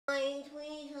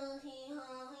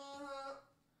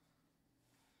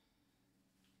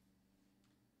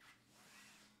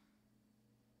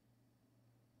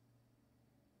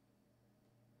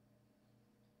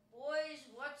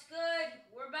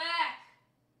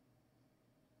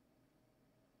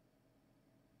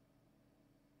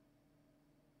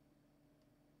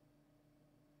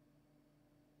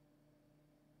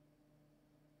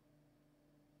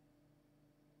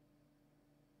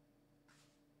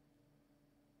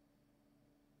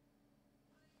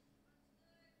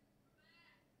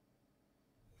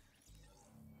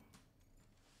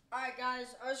Alright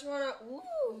guys, I just wanna,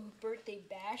 birthday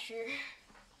basher.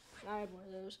 I had one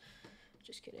of those.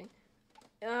 Just kidding.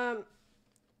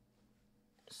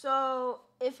 So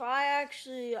if I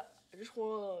just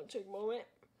wanna take a moment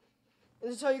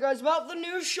and tell you guys about the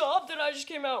new shop that I just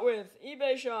came out with,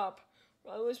 eBay shop.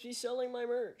 I will be selling my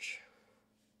merch.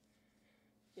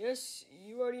 Yes,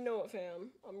 you already know it, fam.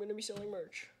 I'm gonna be selling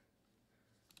merch.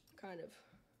 Kind of.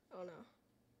 I don't know.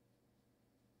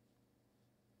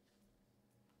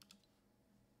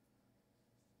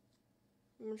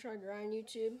 I'm gonna try to grind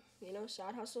YouTube,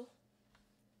 side hustle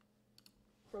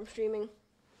from streaming.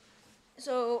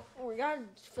 So we gotta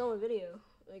film a video,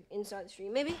 like inside the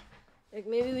stream, maybe? Like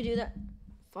maybe we do that.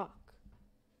 Fuck.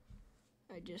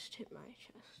 I just hit my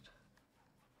chest.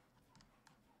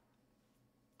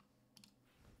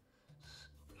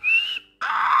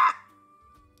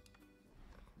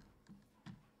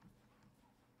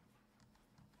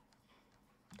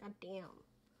 God damn.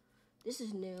 This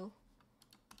is new.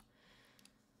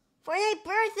 48th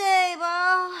birthday,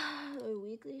 bro! The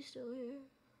weekly still here.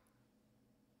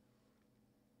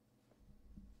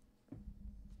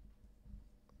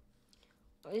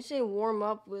 I just say warm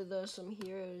up with some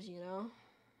heroes,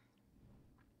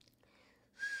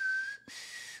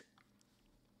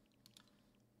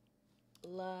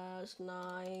 Last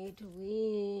night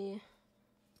what's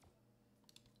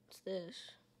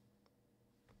this?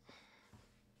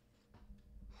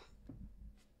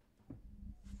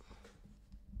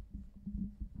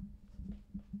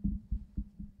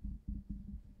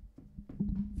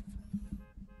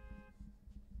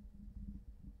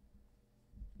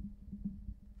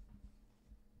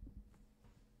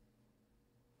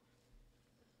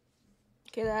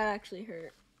 Okay, that actually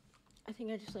hurt. I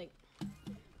think I just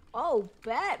oh,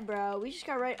 bet, bro. We just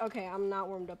got right. Okay, I'm not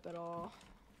warmed up at all.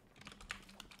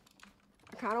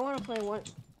 I kind of want to play one.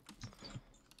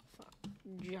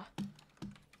 Fuck.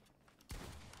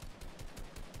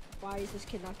 Why is this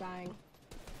kid not dying?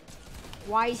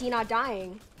 Why is he not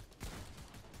dying?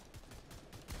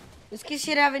 This kid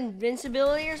should have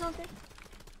invincibility or something?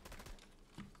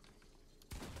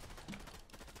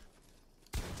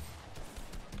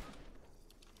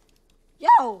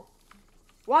 Yo!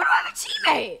 Why do I have a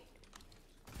teammate?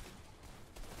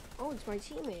 Oh, it's my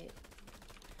teammate.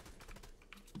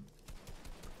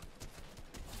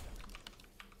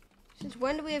 Since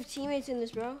when do we have teammates in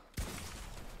this, bro?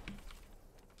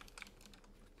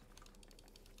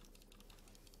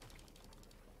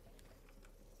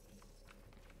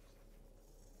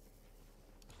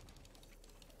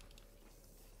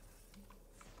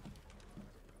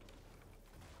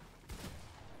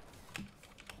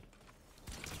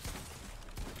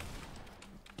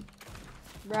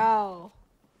 Bro.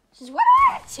 Since when do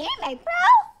I have a teammate, bro?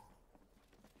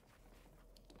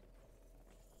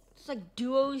 It's like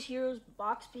duos, heroes,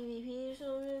 box PvP or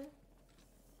something.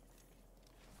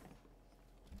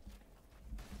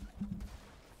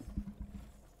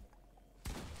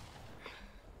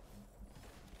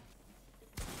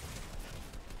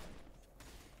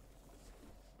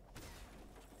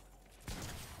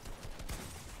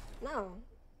 No,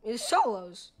 it's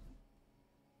solos.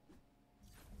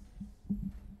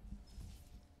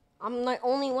 I'm the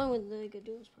only one with like a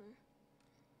duos player.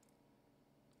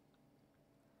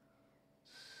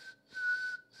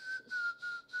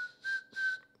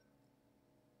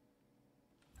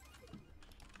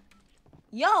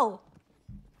 Yo!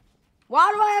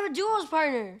 Why do I have a duos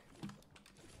partner?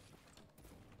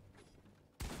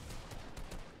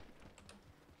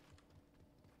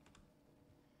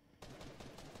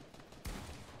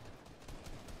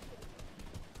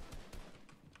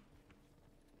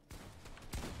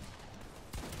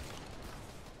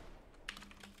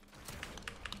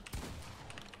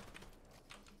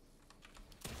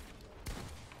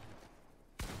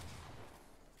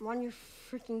 I'm on your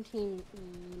freaking team,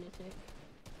 lunatic.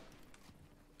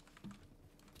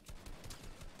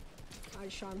 I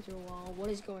just shot him through a wall. What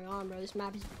is going on, bro? This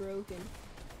map is broken.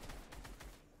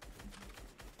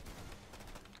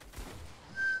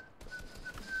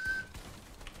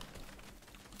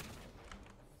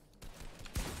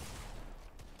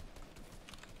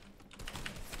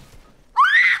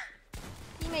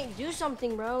 Teammate, do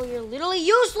something, bro. You're literally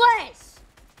useless!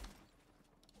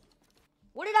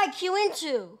 What did I queue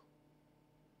into?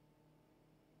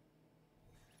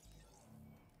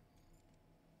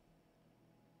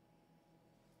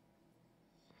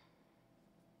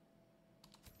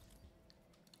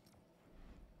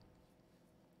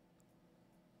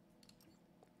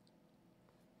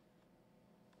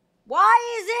 Why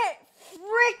is it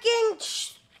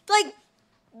freaking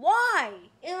why?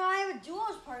 And I have a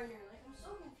duos partner. Like, I'm so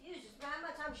confused. Just spend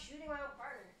my time shooting my own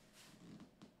partner.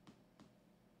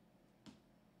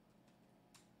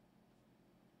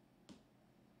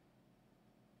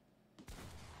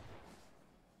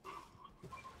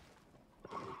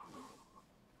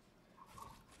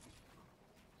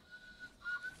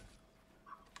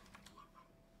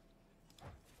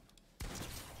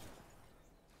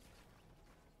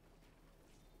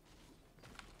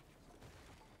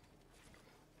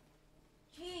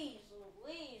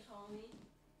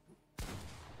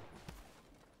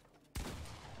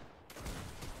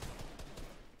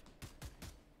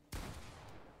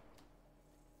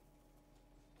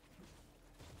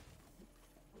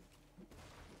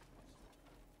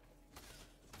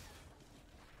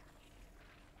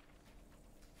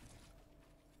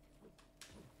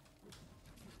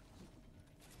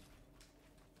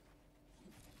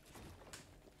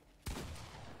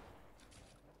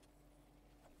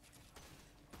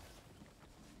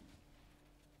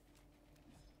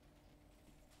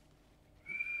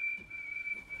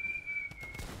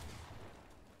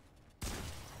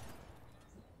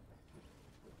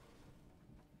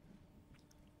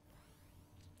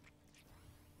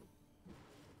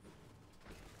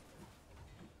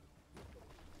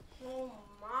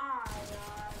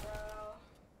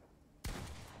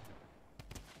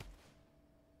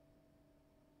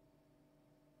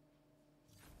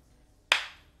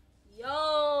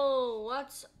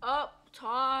 What's up,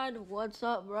 Todd? What's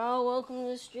up, bro? Welcome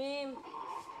to the stream.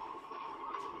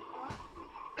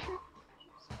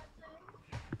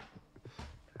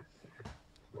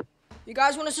 You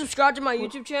guys want to subscribe to my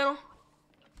YouTube channel?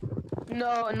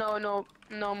 No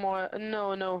more.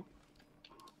 No.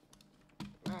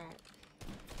 Alright.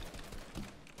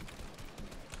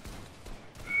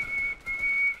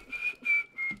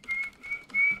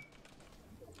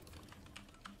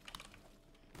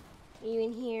 You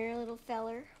in here, little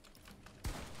feller?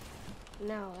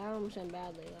 No, that almost went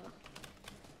badly, though.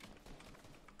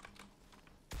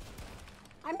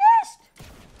 I missed!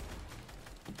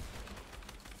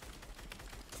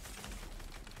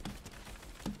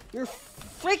 You're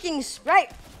freaking spray!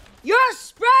 You're a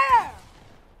sprayer!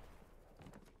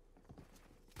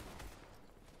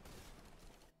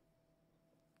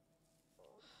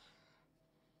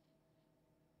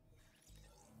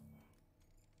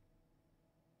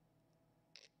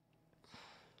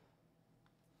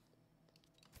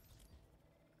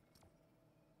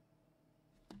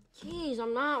 Jeez,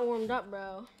 I'm not warmed up,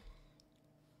 bro.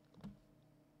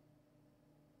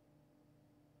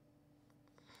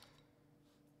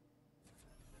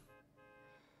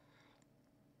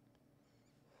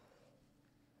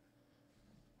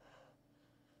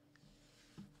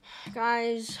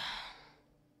 Guys.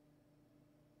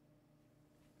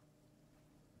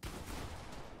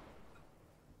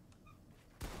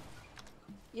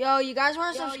 Yo, you guys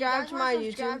want to subscribe to my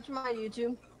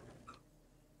YouTube?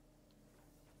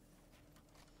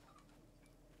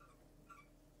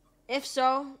 If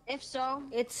so,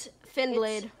 it's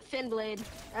Finblade. Finblad.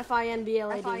 I'm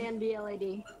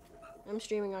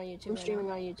streaming on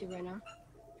YouTube right now.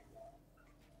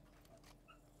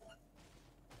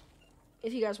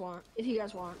 If you guys want. I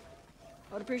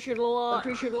would appreciate it a lot.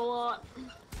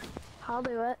 I'll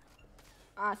do it.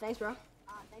 Thanks, bro.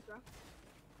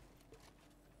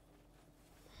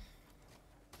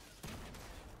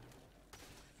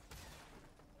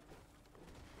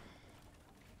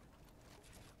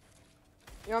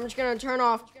 Yo, I'm just gonna turn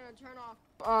off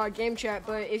game chat,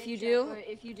 but if you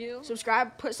do,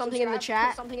 subscribe, put something in the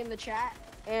chat,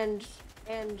 and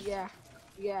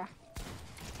yeah.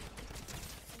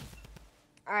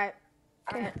 All right.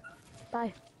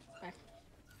 Bye.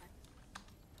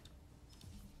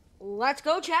 Let's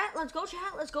go chat.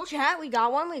 We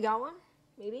got one.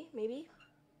 Maybe.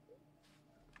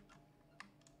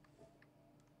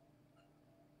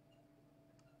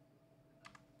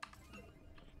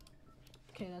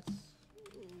 Okay, that's...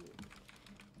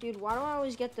 Dude, why do I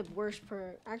always get the worst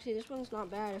per... Actually, this one's not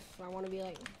bad if I want to be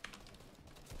like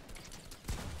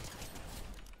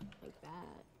that.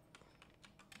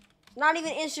 Not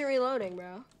even instant reloading,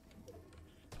 bro.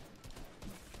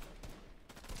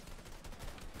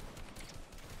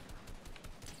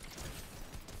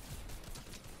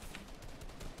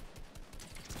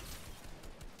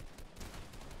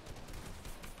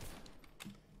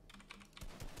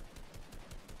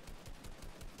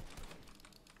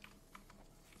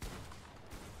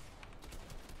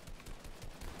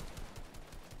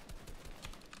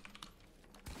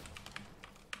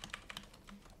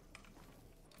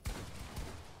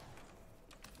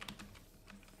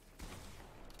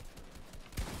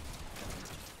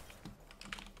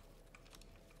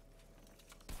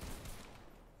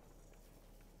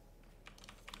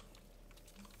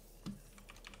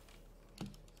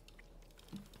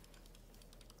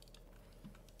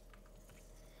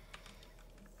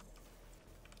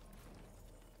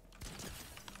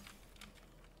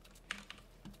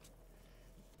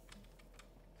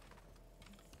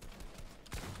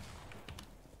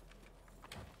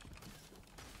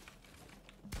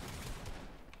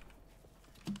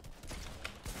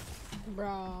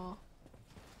 Bro.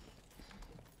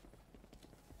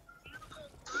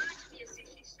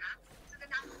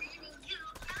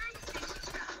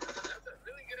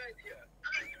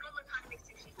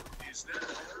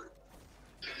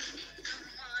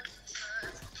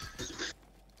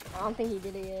 I don't think he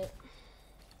did it yet.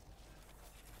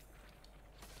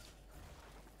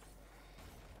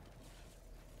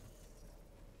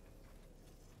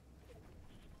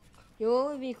 You know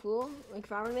what would be cool? Like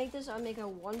if I were to make this, I'd make a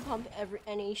one pump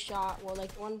any shot, well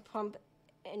like one pump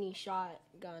any shot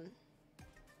gun.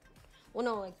 Well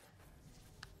no,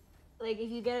 like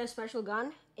if you get a special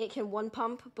gun, it can one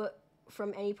pump but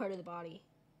from any part of the body.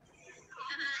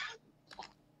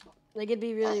 Like it'd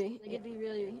be really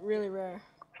rare.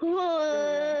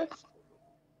 Yo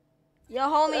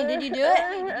homie, did you do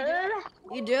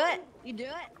it? You do it?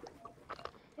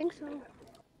 I think so.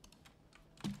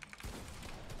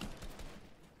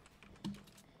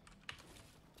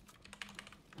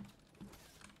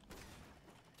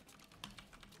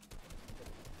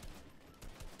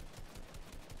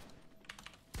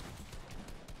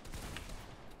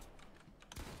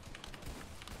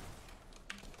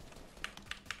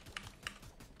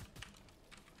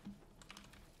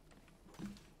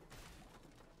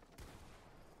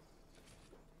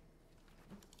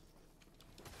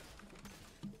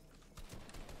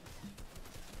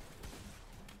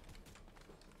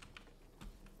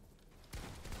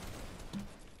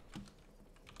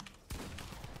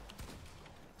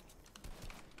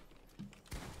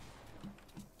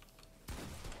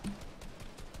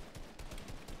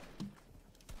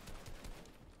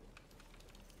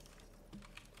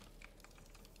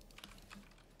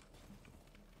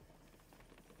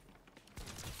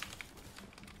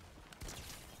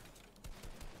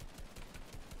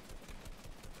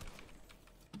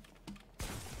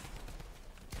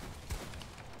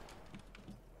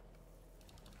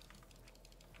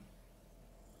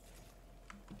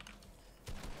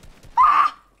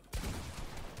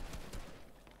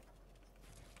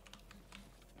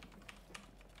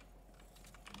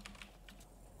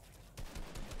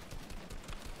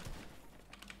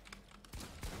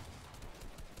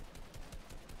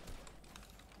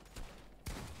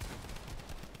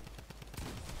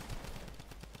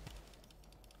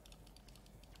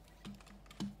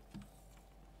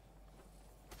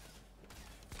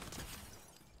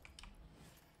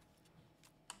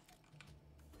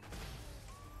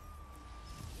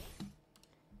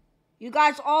 You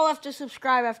guys all have to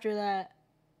subscribe after that.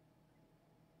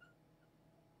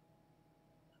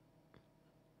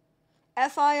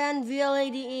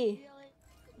 FINVLADE.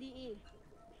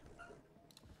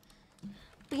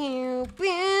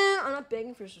 I'm not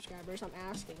begging for subscribers, I'm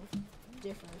asking.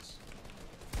 Difference.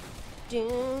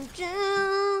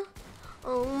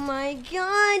 Oh my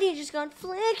god, he just got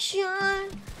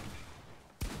affliction.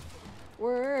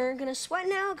 We're gonna sweat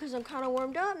now because I'm kind of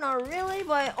warmed up. Not really,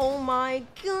 but oh my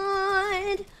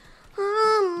god.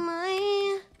 Oh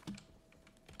my.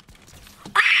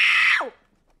 Ow!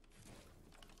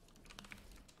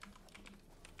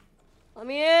 Let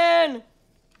me in.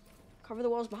 Cover the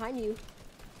walls behind you.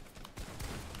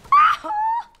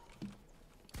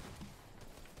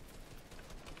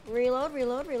 Reload,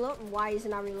 reload, reload. Why is it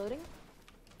not reloading?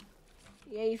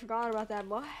 Yeah, you forgot about that,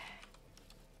 boy.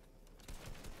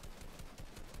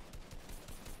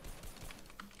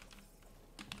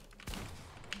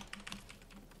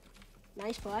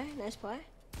 Nice play, nice play.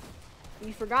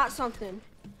 You forgot something.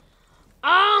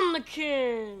 I'm the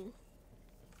king.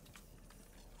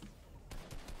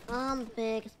 I'm the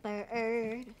biggest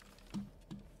bird.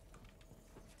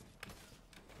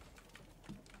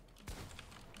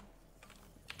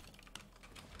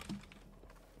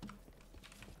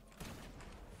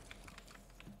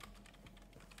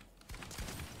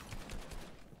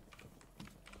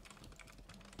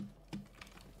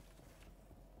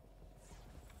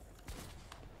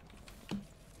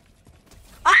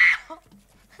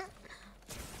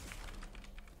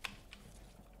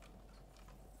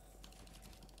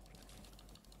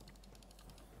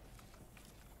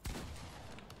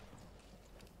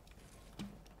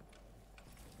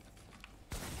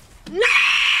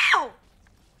 No!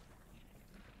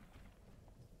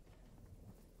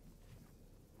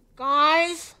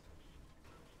 Guys,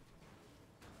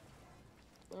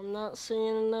 I'm not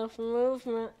seeing enough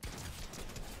movement.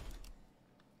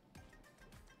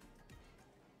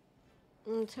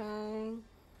 Okay.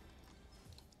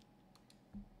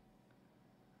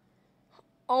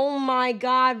 Oh my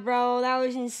god, bro, that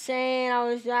was insane. I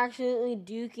was absolutely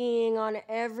duking on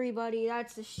everybody.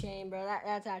 That's a shame, bro.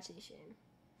 That's actually a shame.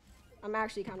 I'm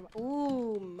actually kind of,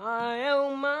 ooh, my,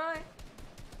 oh my.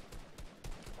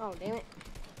 Oh, damn it.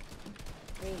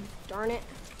 I mean, darn it.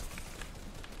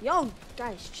 Yo,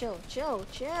 guys, chill, chill,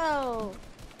 chill.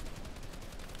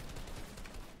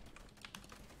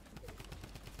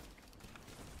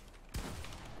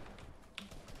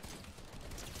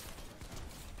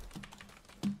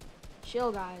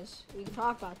 Chill, guys. We can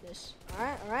talk about this. All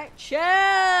right, chill.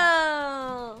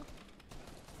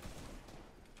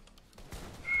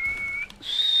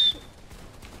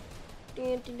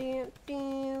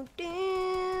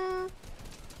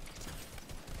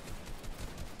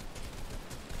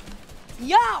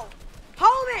 Yo,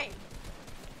 homie!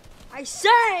 I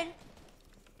said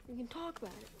we can talk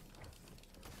about it.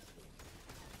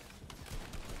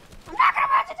 I'm not gonna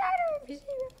watch the title.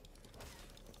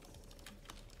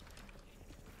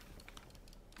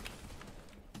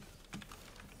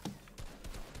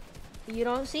 You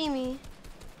don't see me.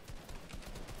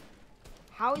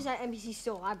 How is that NPC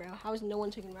still alive, bro? How is no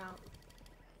one taking him out?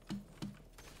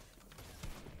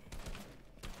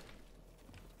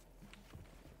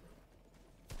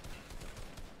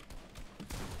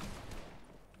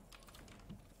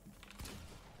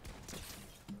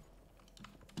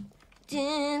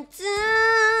 Dun,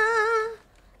 dun,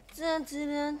 dun, dun,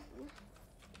 dun.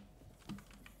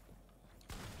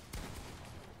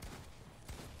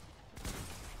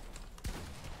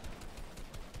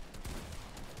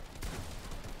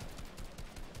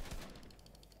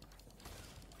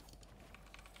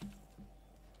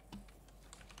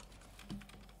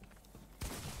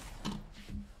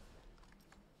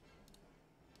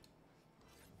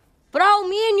 Bro,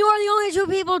 me and you are the only two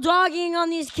people dogging on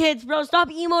these kids, bro. Stop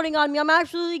emoting on me. I'm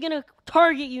absolutely gonna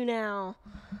target you now.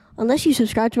 Unless you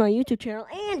subscribe to my YouTube channel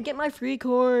and get my free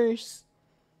course.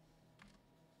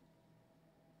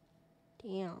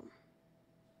 Damn.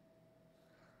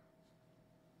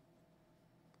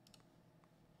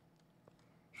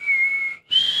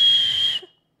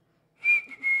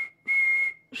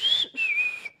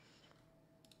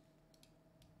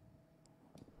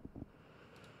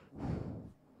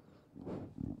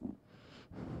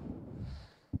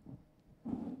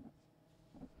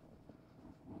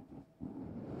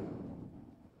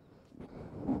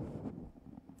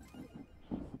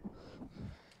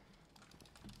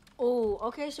 Oh,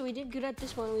 okay, so we did good at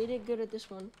this one. We did good at this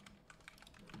one.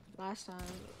 Last time.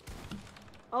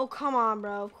 Oh, come on,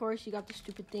 bro. Of course you got the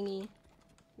stupid thingy.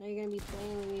 Now you're gonna be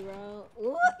playing with me, bro.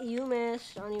 Ooh, you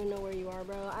missed. I don't even know where you are,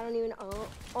 bro. I don't even know.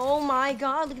 Oh my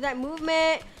god, look at that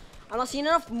movement. I'm not seeing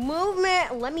enough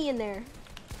movement. Let me in there.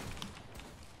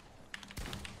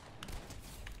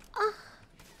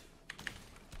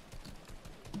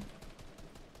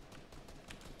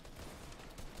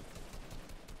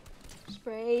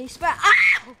 Spray, spray.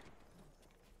 Ah!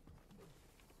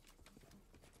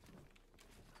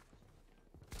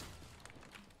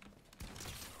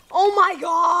 Oh my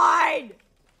god!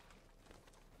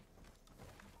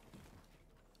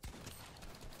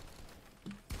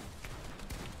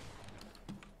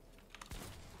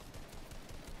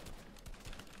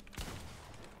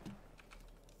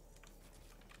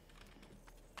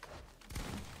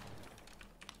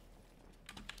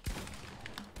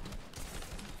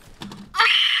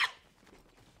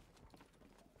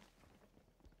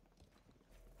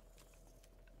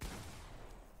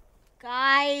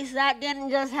 Guys, that didn't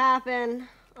just happen.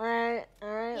 Alright,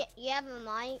 alright. You have a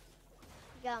mic?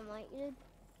 You got a mic, dude?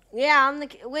 Yeah, I'm the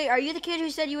wait, are you the kid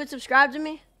who said you would subscribe to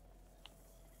me?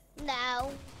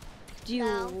 No. Do you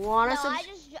No. wanna No, subscribe?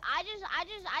 I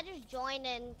just joined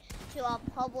into a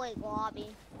public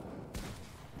lobby.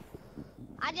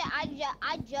 I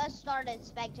just started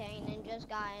spectating and just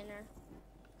got in there.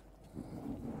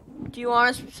 Do you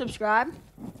wanna subscribe?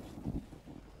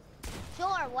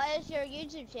 Sure, what is your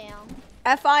YouTube channel?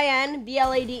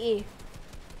 FINBLADE.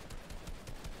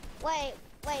 Wait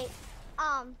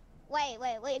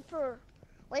for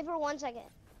 1 second.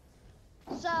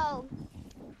 So,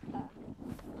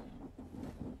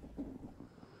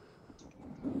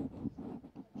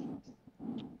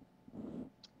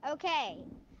 okay,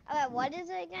 what is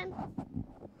it again?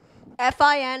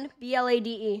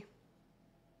 FINBLADE.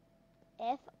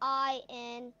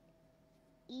 F-I-N-E.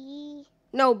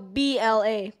 No,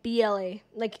 BLA. BLA.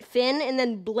 Like Finn and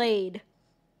then Blade.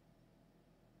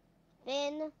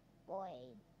 Finn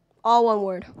Blade. All one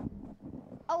word.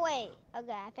 Oh wait,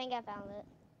 okay, I think I found it.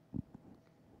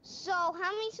 So, how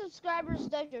many subscribers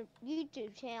does your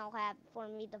YouTube channel have for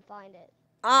me to find it?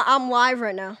 I'm live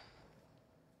right now.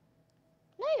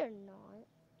 No, you're not.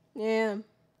 Yeah.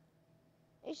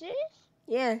 Are you serious?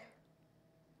 Yeah.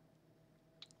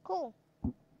 Cool.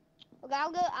 Okay,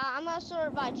 I'm gonna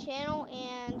sort by channel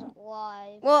and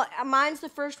live. Well, mine's the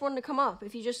first one to come up.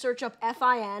 If you just search up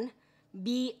FINBLADE.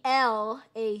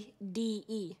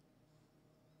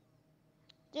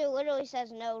 Dude, it literally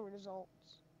says no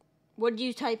results. What did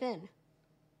you type in?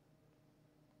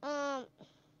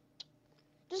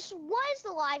 Just what is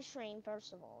the live stream,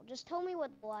 first of all? Just tell me what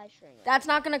the live stream is. That's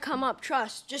not gonna come up.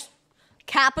 Trust. Just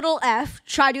capital F.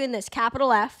 Try doing this.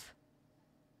 Capital F.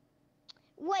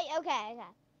 Wait, okay.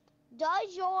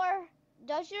 Does your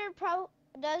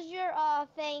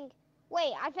thing?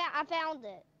 Wait, I found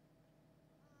it.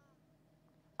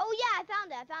 Oh yeah, I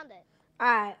found it. All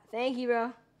right. Thank you,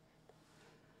 bro.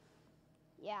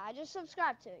 Yeah, I just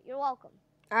subscribed to it. You're welcome.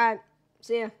 All right.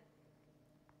 See ya.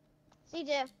 See you,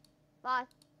 too. Bye.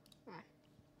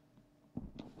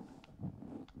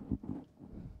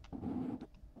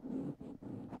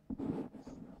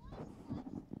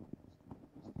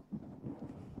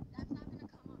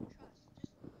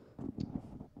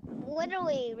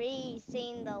 Literally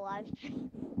re-seeing the live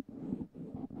stream.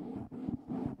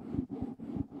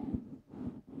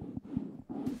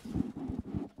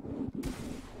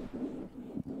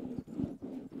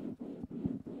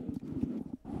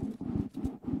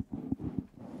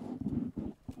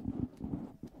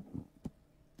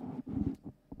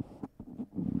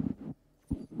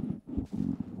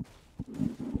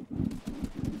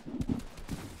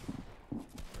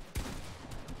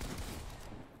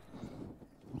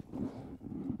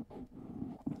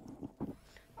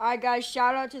 All right, guys.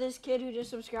 Shout out to this kid who just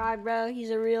subscribed, bro.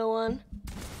 He's a real one.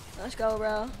 Let's go,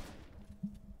 bro.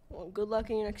 Well, good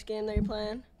luck in your next game that you're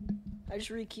playing. I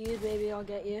just re-queued. Maybe I'll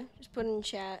get you. Just put it in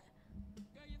chat.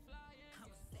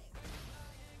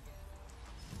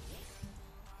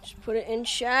 Just put it in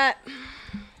chat.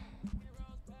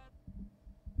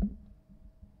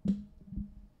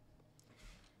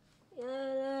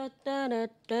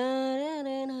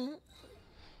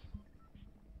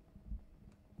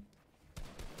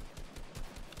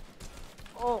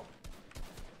 Oh.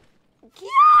 Yeah!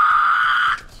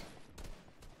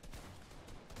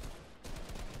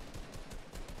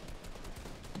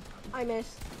 I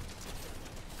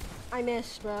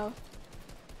missed, bro.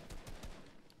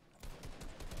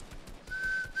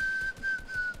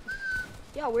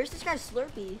 Yo, where's this guy's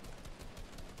Slurpee?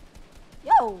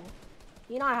 Yo!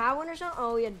 You not have one or something?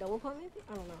 Oh, he had double pump maybe?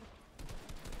 I don't know.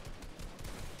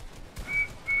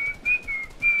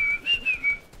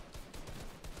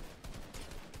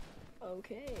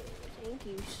 Okay, thank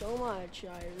you so much.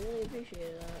 I really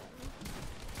appreciate that.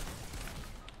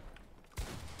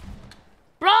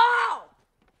 Bro!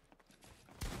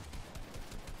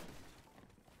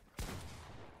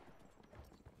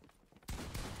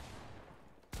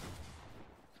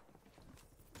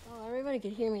 Nobody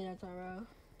could hear me that time,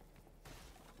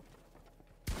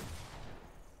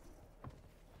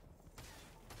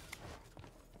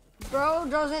 bro. Bro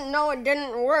doesn't know it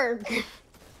didn't work.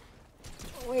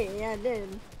 Wait, yeah, it did.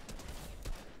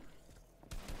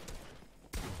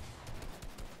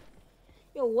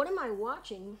 Yo, what am I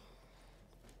watching?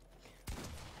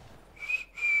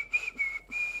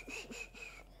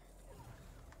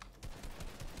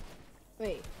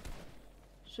 Wait.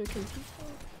 So can people...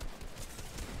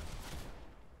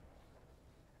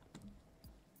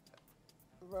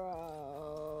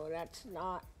 Bro, that's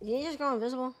not... Can you just go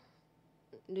invisible?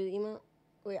 Do the emote?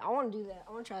 Wait, I want to do that.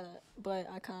 I want to try that. But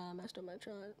I kind of messed up my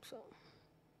try, so...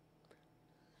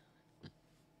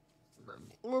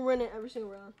 We're winning every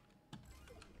single round.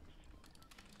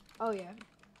 Oh, yeah.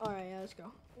 Alright, yeah, let's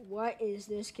go. What is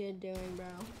this kid doing,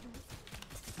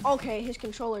 bro? Okay, his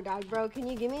controller died, bro. Can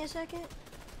you give me a second?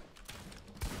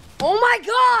 Oh my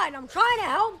god! I'm trying to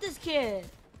help this kid.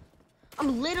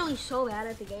 I'm literally so bad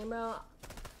at the game, bro.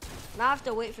 And I have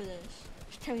to wait for this.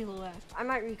 There's 10 people left. I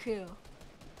might re-queue.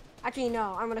 Actually,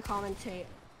 no. I'm going to commentate.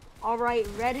 Alright,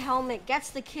 Red Helmet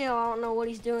gets the kill. I don't know what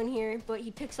he's doing here, but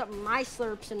he picks up my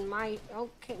slurps and my...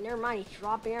 Okay, never mind. He's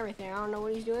dropping everything. I don't know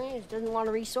what he's doing. He just doesn't want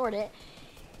to resort it.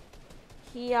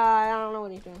 I don't know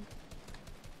what he's doing.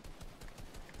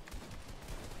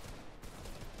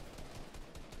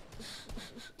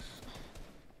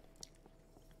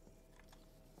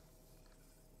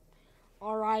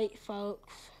 Alright,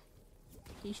 folks.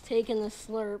 He's taking the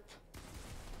slurp.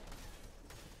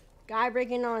 Guy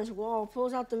breaking on his wall,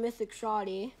 pulls out the mythic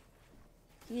shoddy.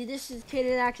 This kid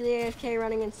is actually AFK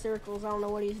running in circles. I don't know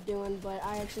what he's doing, but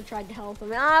I actually tried to help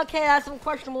him. Okay, that's some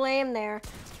questionable aim there.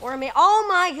 Or oh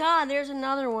my god, there's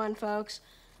another one, folks.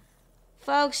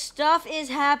 Folks, stuff is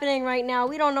happening right now.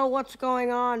 We don't know what's going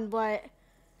on, but...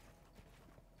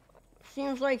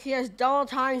 Seems like he has double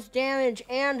times damage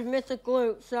and mythic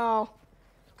loot, so...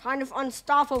 Kind of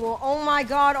unstoppable. Oh my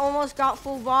god, almost got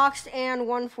full boxed and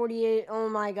 148. Oh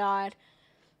my god.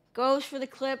 Goes for the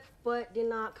clip, but did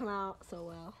not come out so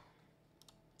well.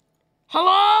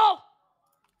 Hello?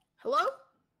 Hello?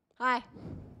 Hi.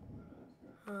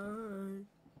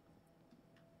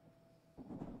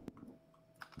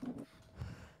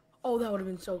 Oh, that would have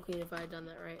been so clean if I had done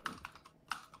that right.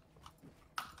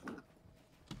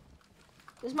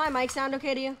 Does my mic sound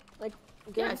okay to you? Like,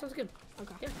 good? Yeah, it sounds good.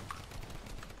 Okay. Yeah.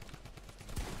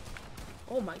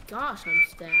 Oh my gosh, I'm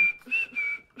stacked.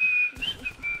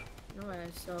 No way I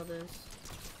saw this.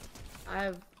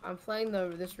 I'm playing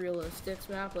this realistics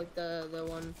map, like the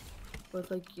one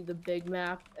with like the big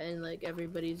map and like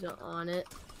everybody's on it.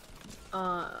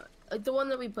 Like the one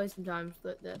that we play sometimes,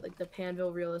 like the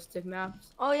Panville realistic maps.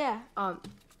 Oh yeah.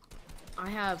 I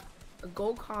have a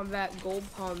gold combat, gold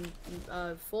pump,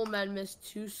 full med mist,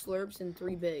 2 slurps, and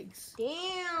 3 bigs.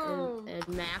 Damn. And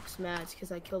max match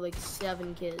because I killed like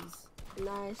 7 kids.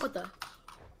 Nice. What the?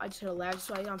 I just hit a lag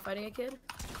strike. I'm fighting a kid.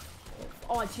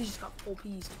 Oh, she just got full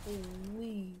pieced.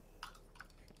 Holy.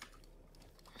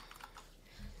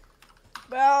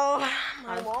 Bro,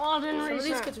 my wall didn't Some of these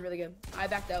reset. kids are really good. I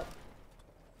backed out.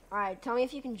 Alright, tell me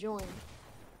if you can join.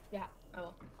 Yeah, I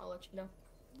will. I'll let you know.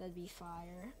 That'd be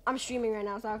fire. I'm streaming right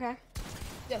now, is that okay?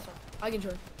 Yeah, fine. I can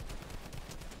join.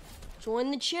 Join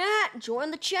the chat.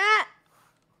 Join the chat.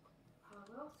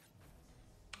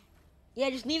 Yeah,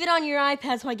 just leave it on your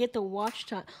iPad so I get the watch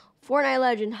time. Fortnite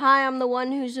Legend. Hi, I'm the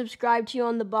one who subscribed to you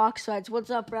on the box sites. What's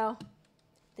up, bro?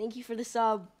 Thank you for the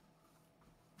sub.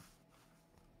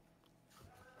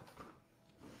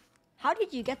 How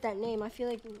did you get that name? I feel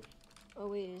like... Oh,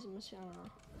 wait. I don't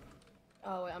know.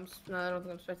 Oh, wait. No, I don't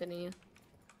think I'm spectating you.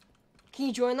 Can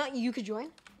you join that? You could join?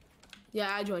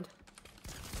 Yeah, I joined.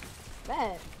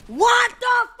 Bet. What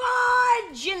the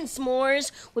fudge? And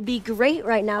s'mores would be great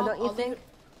right now, don't you I'll think?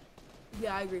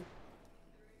 Yeah, I agree.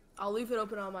 I'll leave it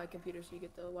open on my computer so you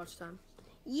get the watch time.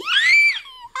 Yeah!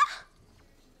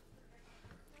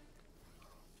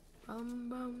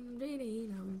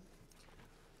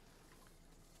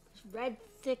 Red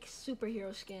thick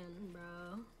superhero skin,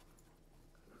 bro.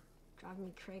 Driving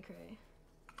me cray cray.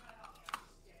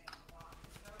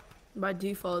 By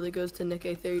default, it goes to Nick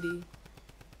A30.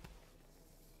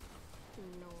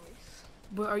 Nice.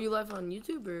 But are you live on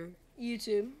YouTube or?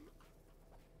 YouTube.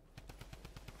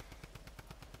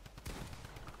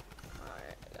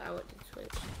 Alright, I went to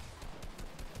Twitch.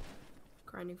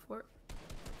 Grinding for it.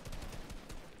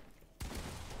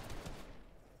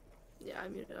 Yeah, I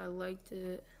mean, I liked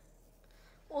it.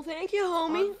 Well, thank you,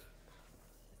 homie.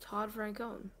 Todd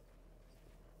Francone.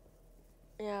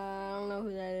 Yeah, I don't know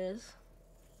who that is.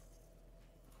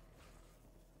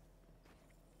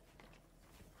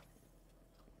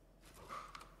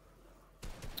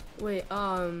 Wait,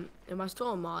 am I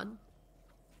still a mod?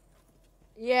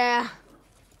 Yeah.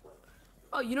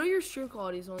 Oh, you know your stream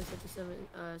quality is only set to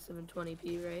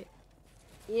 720p, right?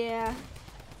 Yeah.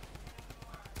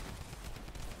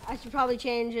 I should probably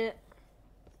change it.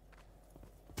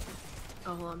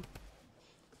 Oh, hold on.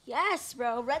 Yes,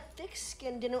 bro. Red thick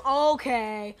skin didn't.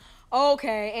 Okay.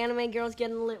 Okay. Anime girl's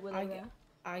getting lit with it.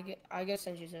 I guess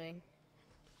send you something.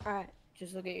 All right.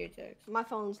 Just look at your text. My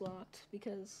phone's locked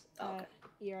because Okay.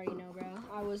 you already know, bro.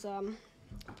 I was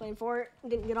playing for it,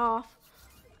 didn't get off.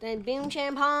 Then boom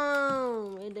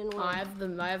champon. It didn't work. I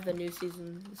have the new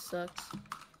season. It sucks.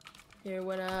 Here,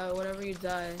 whenever you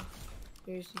die,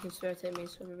 you can spectate me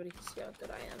so everybody can see how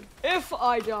good I am. If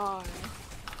I die.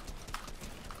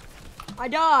 I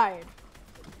died.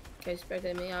 Okay,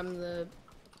 spectate me.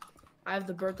 I have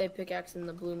the birthday pickaxe and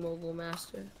the blue mogul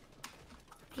master.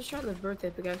 Just trying the birthday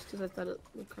pickaxe because I thought it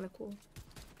looked kind of cool.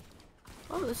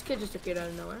 Oh, this kid just appeared out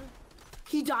of nowhere.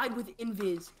 He died with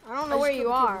invis. I don't know where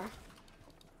you are.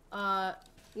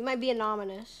 You might be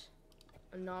anonymous.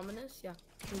 Anonymous? Yeah.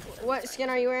 What skin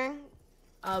are you wearing?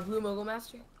 Blue mogul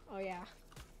master. Oh yeah.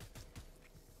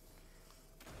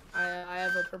 I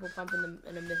have a purple pump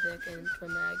and a mythic and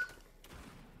twin mag.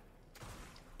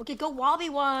 Okay, go Wobby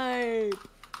Wipe.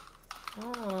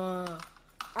 Oh.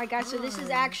 Alright guys, so this is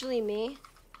actually me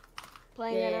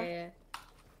playing in a, Yeah.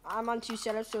 I'm on 2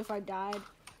 setups, so if I died.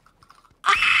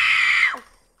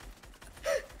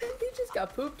 He just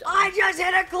got pooped on. I just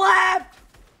hit a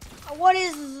clip! What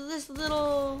is this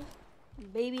little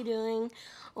baby doing?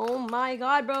 Oh my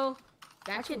god, bro.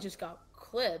 That kid just got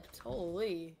clipped.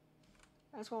 Holy.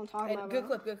 That's what I'm talking Hey, about, good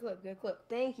bro. clip, good clip.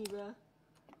 Thank you, bro.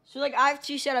 So like I have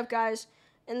 2 setup, guys.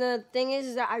 And the thing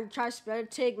is that I try to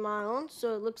take my own,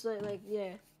 so it looks like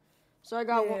yeah. So I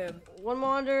got Yeah. one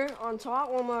monitor on top,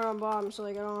 one monitor on bottom, so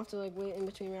like I don't have to like wait in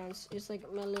between rounds. It's like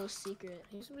my little secret.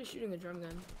 I hear somebody shooting a drum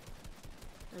gun.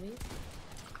 Ready?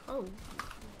 Oh.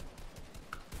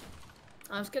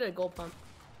 Let's get a gold pump.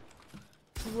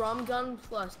 Drum gun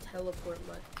plus teleport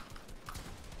mud.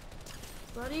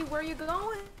 Buddy, where you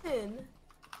going?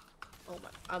 Oh my,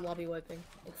 I'm lobby wiping.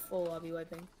 Like full lobby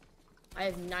wiping. I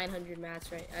have 900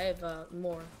 mats right. I have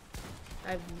more.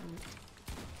 I have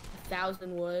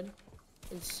 1,000 wood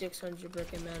and 600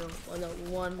 brick and metal. Oh no,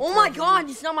 one. Oh my god,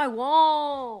 it's not my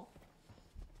wall.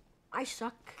 I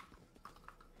suck.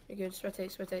 You're good.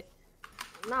 Spectate.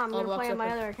 Nah, I'm All gonna play box on my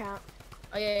open. other account.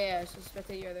 Oh yeah. So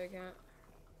spectate your other account.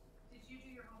 Did you do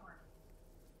your homework?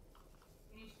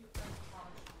 You need to do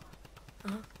college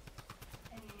homework.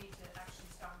 And you need to actually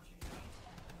stop what you're doing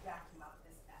and vacuum out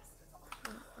this mess. That's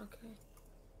all. Okay.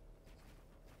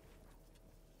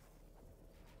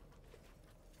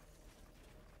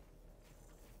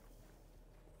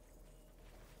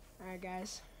 Alright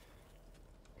guys.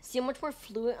 See how much more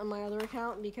fluid on my other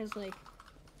account because like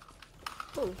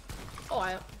Oh,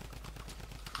 I.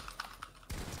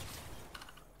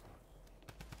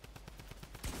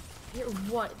 Here,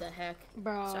 what the heck?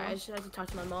 bro. Sorry, I just had to talk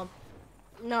to my mom.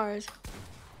 No worries.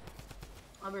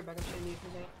 I'll be right back. I'm showing you for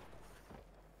a second.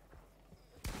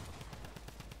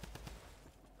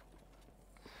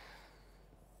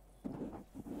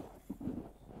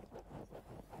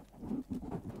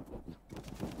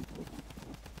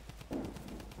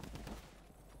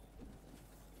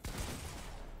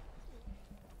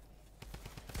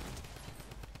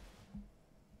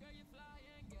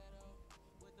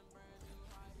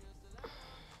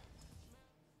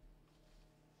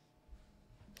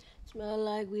 Smell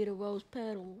like weed or rose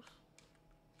petals.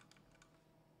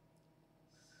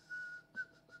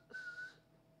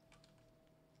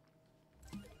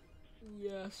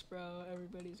 Yes, bro.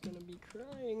 Everybody's gonna be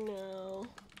crying now.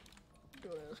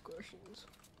 Don't ask questions.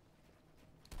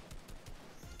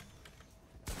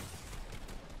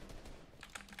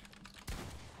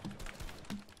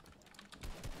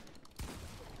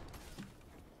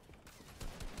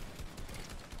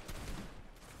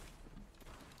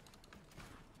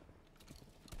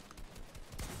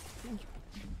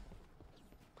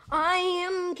 I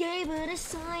am gay but a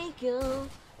psycho.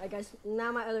 Alright guys,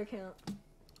 now my other account.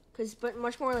 But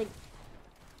much more like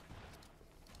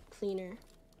cleaner.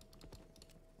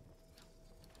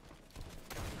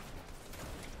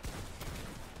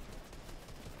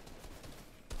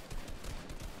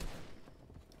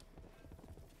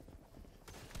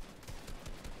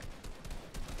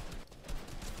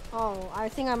 Oh, I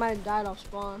think I might have died off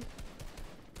spawn.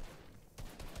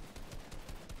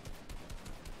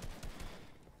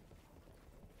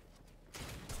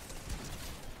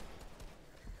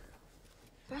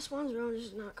 Best ones, bro, I'm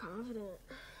just not confident.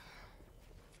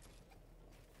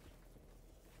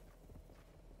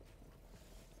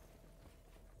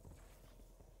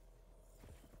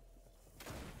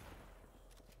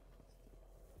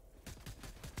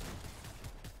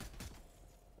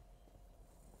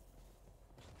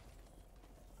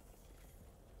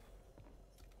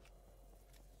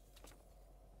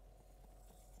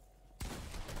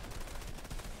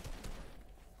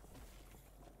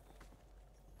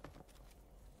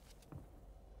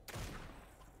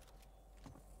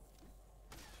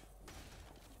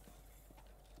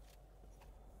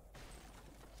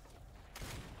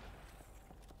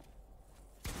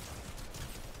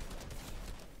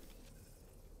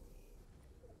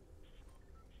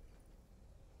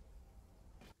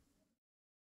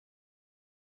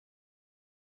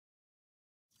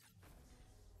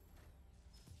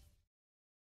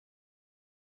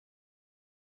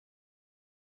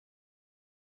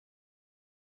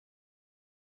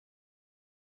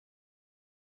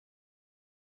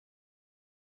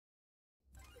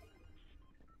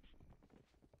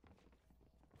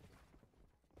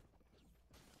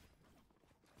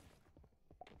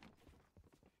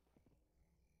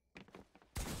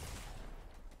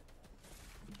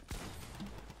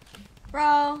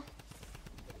 Bro.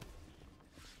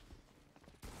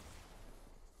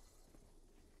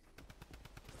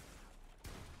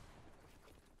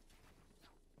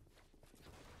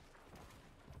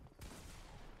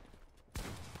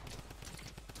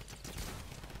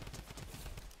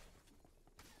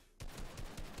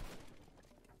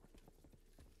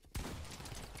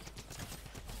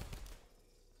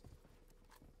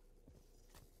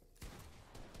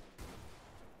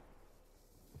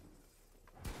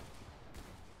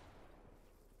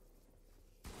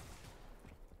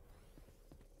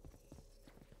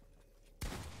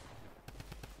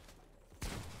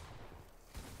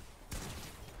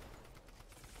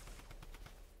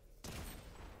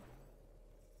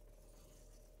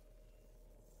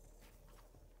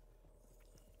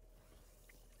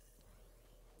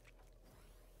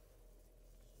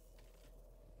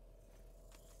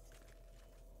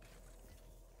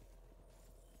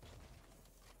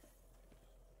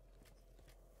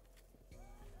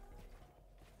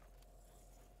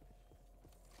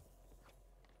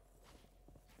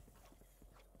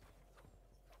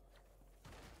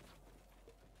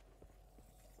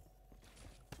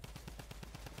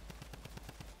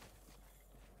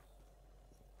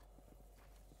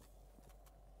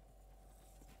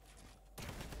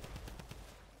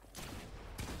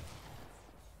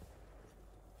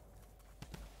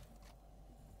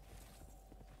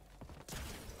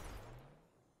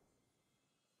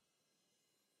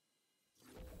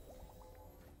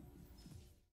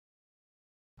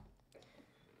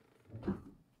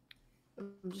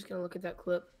 I'm just gonna look at that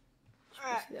clip. Just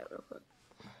Alright. see that real quick.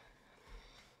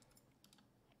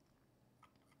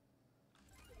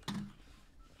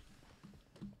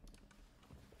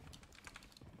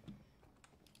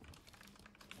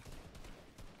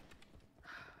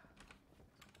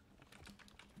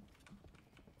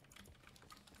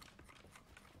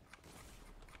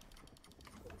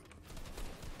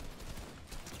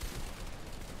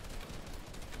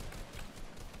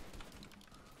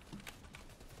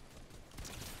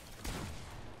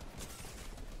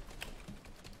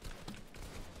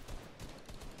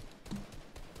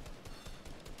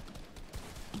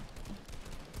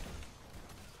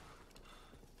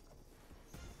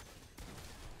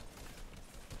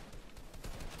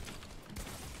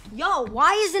 Yo,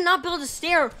 why is it not build a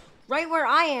stair right where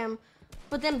I am,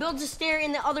 but then builds a stair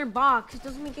in the other box? It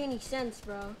doesn't make any sense,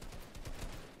 bro.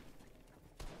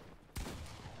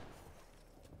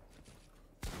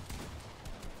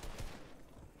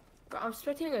 Bro, I'm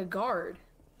expecting a guard.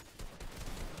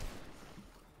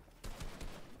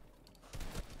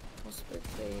 I'll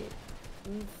spectate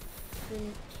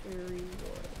infantry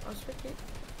war. I'll spectate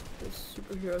the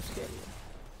superhero skin.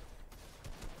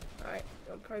 Alright,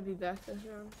 I'll probably be back this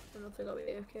round. I don't think I'll be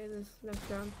AFK this next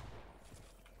round.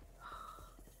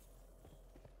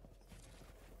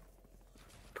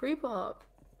 Pre-pop.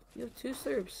 You have 2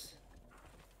 slurps.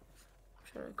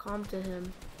 I'm trying to calm to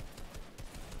him.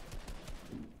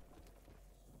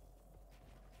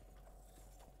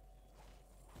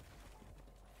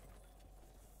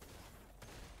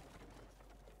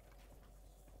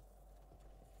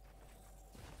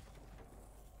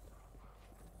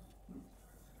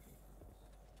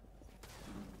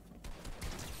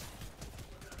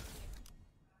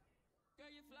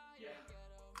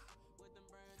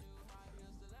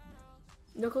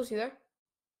 Nicholas, you there?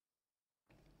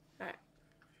 Alright.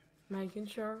 Making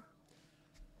sure.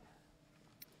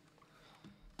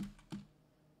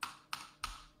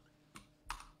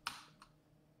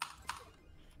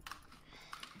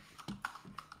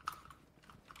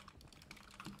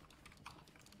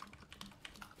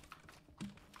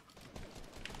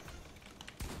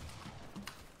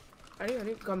 I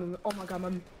need to come. Oh my god,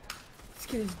 my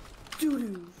skin is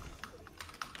doo-doo.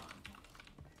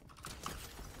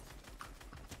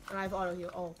 And I have auto heal.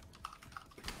 Oh.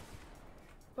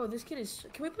 Oh, this kid is.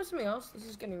 Can we put something else? This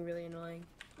is getting really annoying.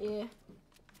 Yeah.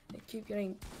 I keep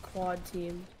getting quad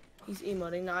teamed. He's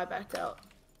emoting. Now I backed out.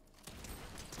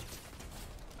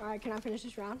 Alright, can I finish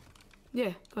this round?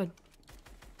 Yeah, good.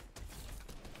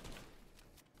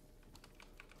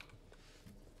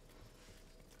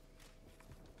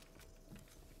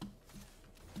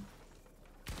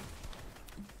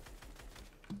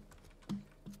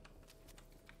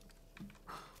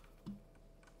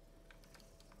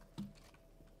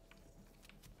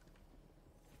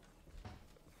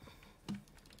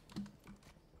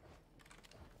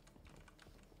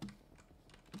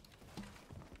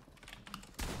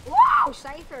 Wow,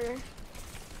 Cypher.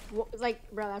 Like,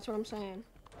 bro, that's what I'm saying.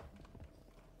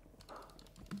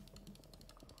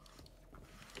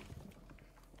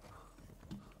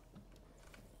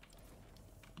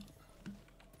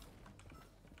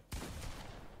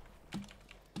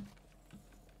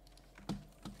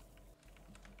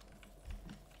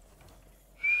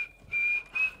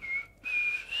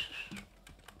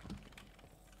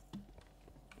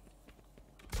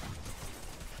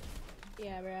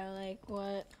 Yeah, bro. Like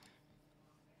what?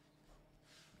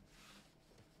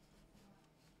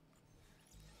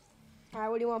 All right,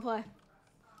 what do you want to play?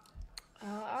 I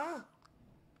don't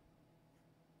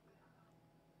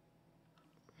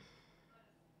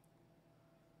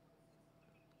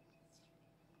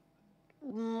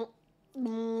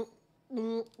know.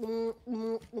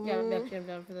 Yeah, actually, I'm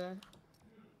down for that.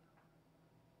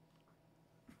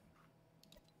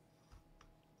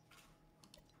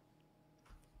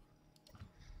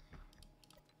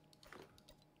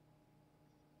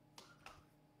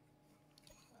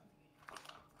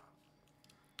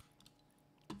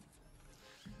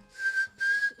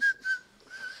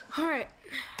 All right.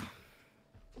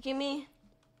 Jimmy,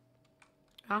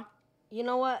 Huh? you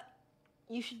know what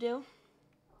you should do?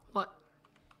 What?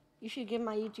 You should give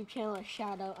my YouTube channel a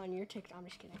shout out on your TikTok. I'm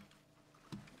just kidding.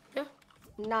 Yeah.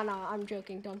 No, I'm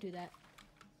joking. Don't do that.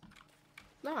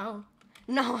 No.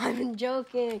 No, I'm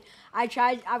joking. I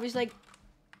tried. I was like,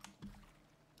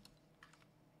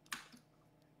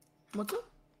 What's up?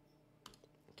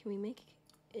 can we make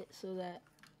it so that,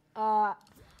 I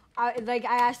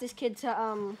asked this kid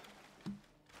to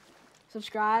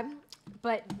subscribe,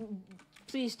 but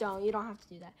please don't. You don't have to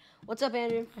do that. What's up,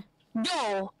 Andrew?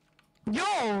 Yo,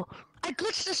 I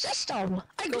glitched the system.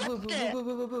 I Go boo glitched boo it. boo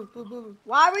boo boo boo boo boo.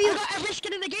 Why were I you? got every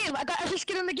skin in the game.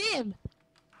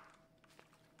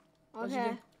 What'd you Okay.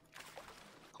 do?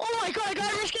 Oh my god, I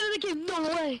got every skin in the game. No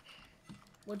way.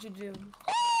 What'd you do?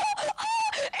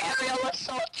 Ariel was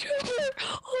so trigger.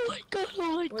 Oh my god,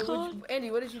 Wait,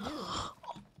 Andy, what did you do?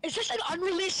 Is this an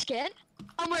unreleased skin?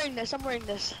 I'm wearing this.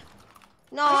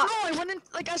 No, I don't know. I went in,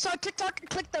 like, I saw TikTok and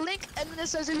clicked the link, and then it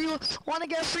says if you want to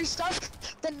get free stuff,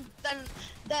 then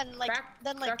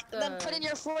put in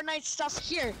your Fortnite stuff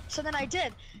here. So then I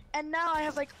did, and now I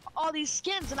have like all these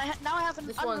skins, and now I have an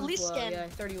This unreleased one's low, skin. yeah,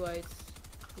 30 whites.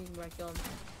 You can kill him.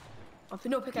 Oh,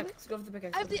 no pickaxe. Go for the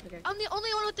pickaxe. I'm the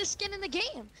only one with this skin in the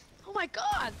game. Oh my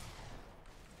god.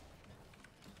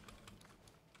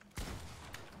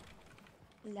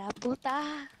 La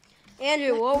puta.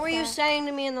 Andrew, what were you saying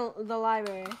to me in the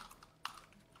library?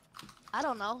 I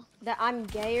don't know. That I'm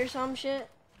gay or some shit?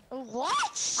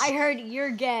 What? I heard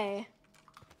you're gay.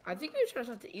 I think we were trying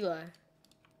to talk to Eli.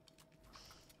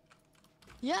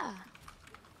 Yeah.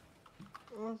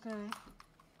 Okay.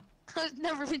 I've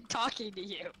never been talking to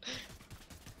you.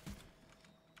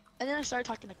 And then I started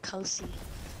talking to Kosi.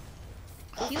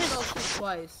 He was also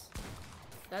twice.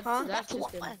 That's Huh? that's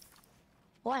just him.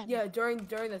 When? Yeah, during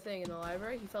the thing in the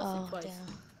library, he fell asleep Oh, twice.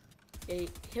 damn. Yeah,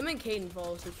 him and Caden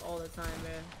fall asleep all the time,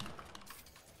 man.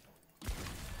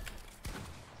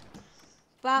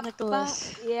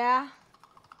 Nicholas. Yeah.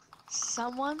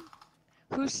 Someone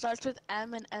who starts with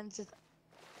M and ends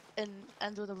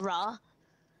with a raw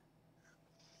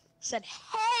said,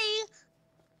 "Hey."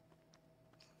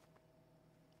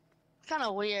 It's kind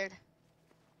of weird.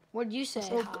 What'd you say?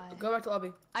 So, Hi. go back to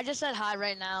lobby. I just said hi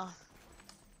right now.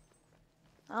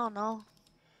 I don't know.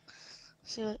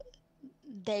 See what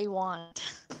they want.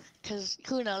 Cause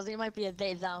who knows? There might be a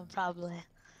they them probably.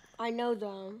 I know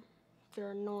them.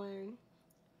 They're annoying.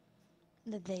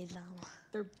 The they them.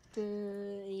 They're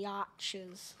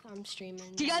biatches. I'm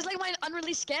streaming. Do you guys like my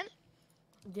unreleased skin?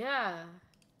 Yeah.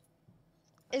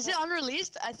 Is it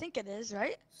unreleased? I think it is,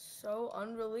 right? So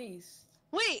unreleased.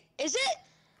 Wait, is it?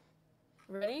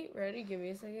 Ready? Ready? Give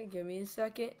me a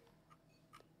second.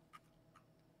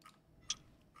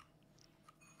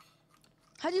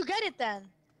 How do you get it then?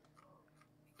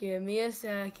 Give me a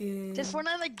second. Did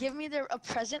Fortnite like give me a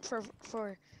present for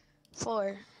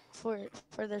their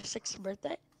 6th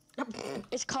birthday?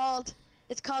 It's called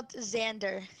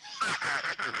Xander.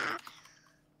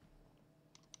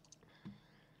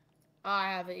 Oh, I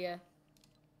have it, yeah.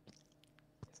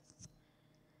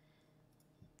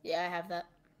 Yeah, I have that.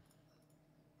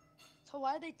 So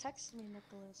why did they text me,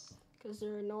 Nicholas? Because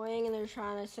they're annoying and they're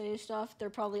trying to say stuff. They're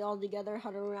probably all together,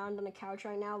 huddled around on a couch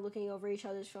right now, looking over each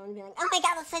other's phone, being like, "Oh my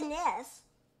god, listen to this."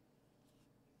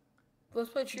 Let's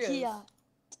play trios. Yeah.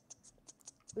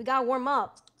 We gotta warm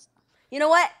up. You know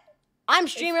what? I'm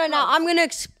streaming right now. I'm gonna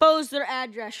expose their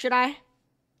address. Should I?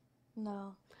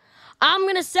 No. I'm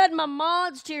gonna send my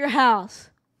mods to your house.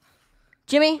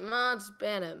 Jimmy, Mods,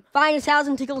 ban him. find his house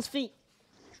and tickle his feet.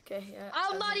 Okay, yeah.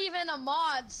 I'm not even a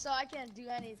mod, so I can't do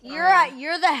anything.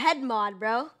 You're the head mod,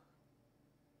 bro.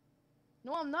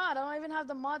 No, I'm not. I don't even have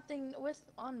the mod thing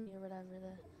on me or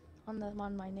whatever.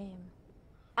 On my name.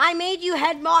 I made you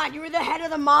head mod. You were the head of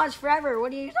the mods forever.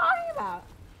 What are you talking about?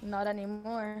 Not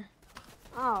anymore.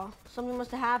 Oh, something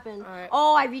must have happened. All right.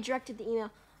 Oh, I redirected the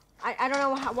email. I don't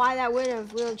know why that would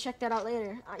have. We'll check that out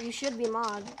later. You should be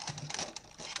mod.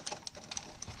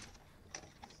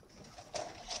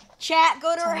 Chat,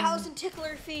 go to her house and tickle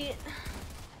her feet.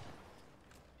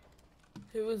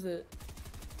 Who is it?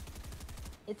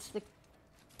 It's the.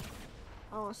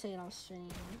 I don't want to say it on stream.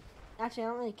 Actually, I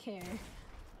don't really care.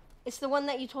 It's the one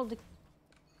that you told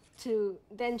to.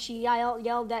 Then she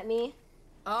yelled at me.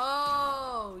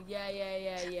 Oh,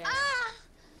 yeah. Ah!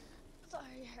 Sorry,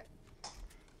 it hurt.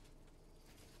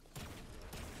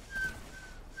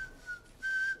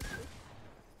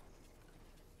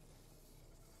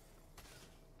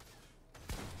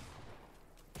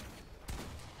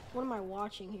 What am I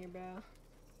watching here, bro?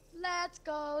 Let's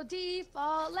go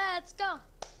default. Let's go.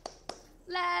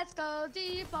 Let's go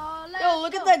default. Let's Yo,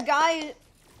 look go. at that guy.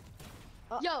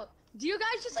 Yo, do you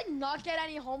guys just like not get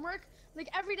any homework? Like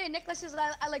every day, Nicholas is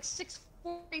at like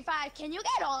 6:45. Can you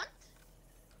get on?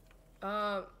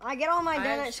 I get all my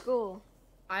done I at school.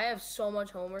 I have so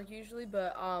much homework usually,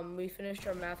 but we finished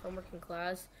our math homework in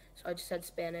class, so I just had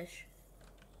Spanish.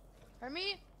 For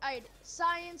me, I had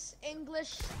science,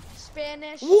 English,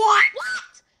 Spanish. What?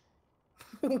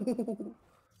 What?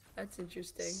 That's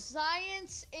interesting.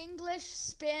 Science, English,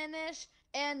 Spanish,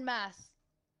 and math.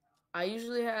 I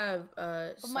usually have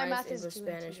science, my math is English, due in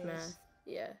 2 Spanish, days. math.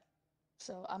 Yeah.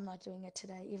 So I'm not doing it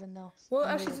today, even though. Well,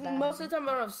 I'm actually, really bad. most of the time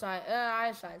I don't have science. I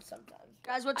have science sometimes.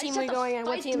 Guys, what I team just are have we to going in?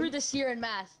 What fight team? through this year in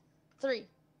math. 3.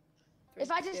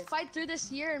 If I just Yeah. fight through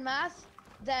this year in math,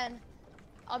 then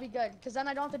I'll be good. Because then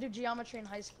I don't have to do geometry in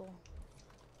high school.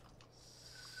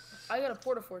 I got a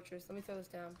porta fortress. Let me throw this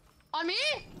down. On me?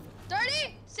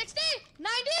 30, 60,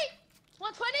 90,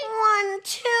 120?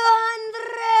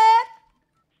 200.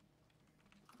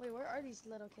 Wait, where are these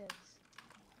little kids?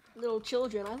 Little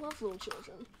children. I love little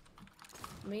children.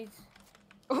 Me.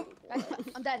 Guys,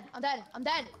 I'm dead. I'm dead. I'm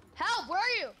dead. Help! Where are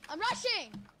you? I'm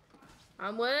rushing.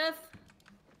 I'm with.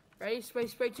 Ready? Spray 2.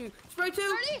 Spray 2.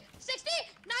 30, 60,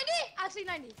 90. Actually,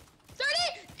 90. 30,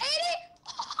 80.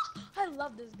 Oh, I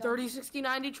love this gun. 30, 60,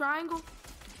 90 triangle.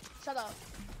 Shut up.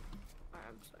 Alright,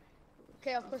 I'm sorry.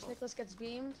 Okay, of course Nicholas gets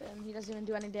beamed and he doesn't even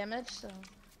do any damage, so.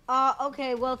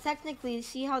 Okay, well, technically,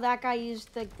 see how that guy used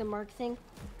the mark thing?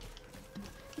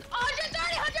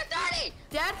 130, 130!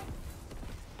 Dead?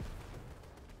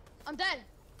 I'm dead.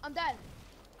 I'm dead.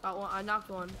 Got one. I knocked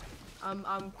one.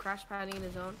 I'm crash padding in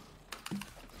his zone.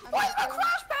 I'm Why is my dead.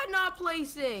 crash pad not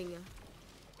placing?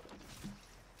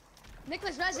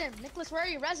 Nicholas, res him. Nicholas, where are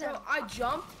you? Res him. Bro, I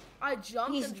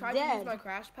jumped He's and tried to dead. use my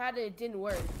crash pad and it didn't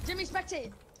work. Jimmy,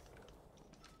 spectate.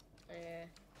 Yeah.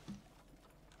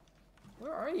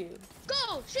 Where are you?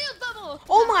 Go! Shield bubble!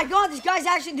 Oh my god, this gun's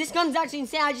actually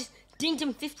insane. I just dinged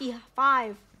him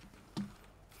 55.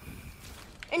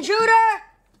 Intruder!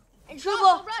 Intruder!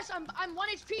 Go, rush! I'm 1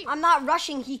 HP. I'm not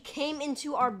rushing. He came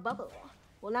into our bubble.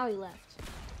 Well, now he left.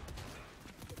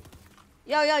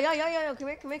 Yo.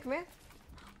 Come here.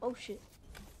 Oh, shit.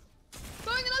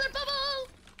 Throwing another bubble!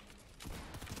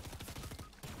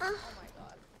 Oh my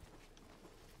god.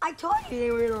 I told you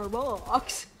they were in our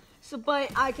box. So,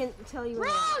 but I can tell you. Bro,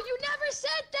 you never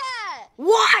said that!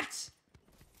 What?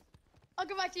 I'll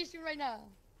go back to your stream right now.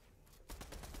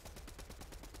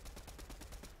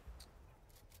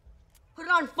 Put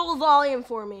it on full volume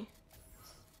for me.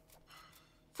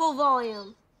 Full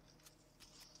volume.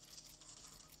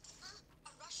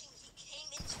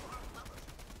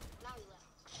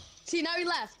 See, now he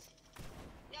left.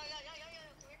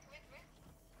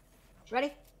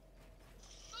 Ready?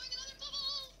 Throwing another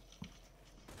bubble!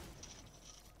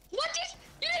 What did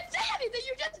you didn't say anything,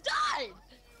 you just died!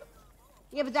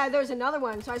 Yeah, but there was another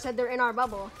one, so I said they're in our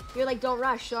bubble. You're like, don't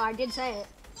rush, so I did say it.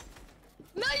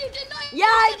 No, you did not. Yeah, You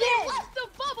I said they did. left the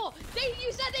bubble.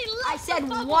 You said they left I said the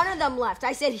bubble. one of them left.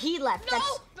 I said he left. No.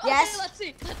 That's, Okay, yes? let's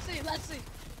see. Oh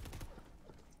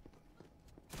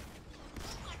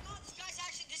my god,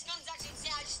 this gun's actually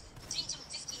insane. I just dinged him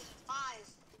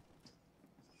 55.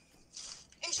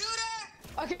 Intruder!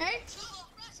 Okay.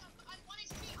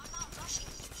 I'm not rushing.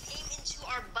 He came into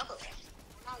our bubble.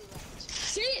 Now he left.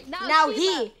 See, Now she he.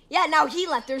 left. Yeah, now he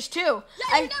left. There's 2. Yeah,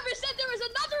 I- you never said there was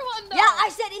another one though. yeah, I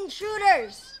said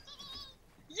intruders.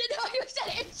 You know you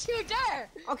said intruder.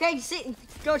 Okay, see,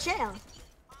 go chill.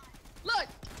 Look.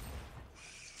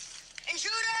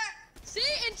 Intruder! See,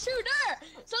 intruder.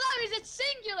 So that means it's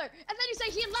singular. And then you say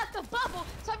he left the bubble.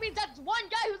 So that means that's one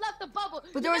guy who left the bubble.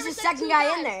 But You there was never a said second 2 guy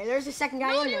guys. in there. There was a second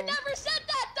guy No, in you there. never said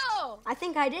that though. I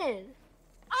think I did.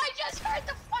 I just heard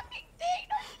the fucking thing.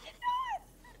 No, you did not.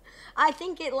 I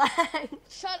think it lagged.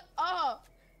 Shut up.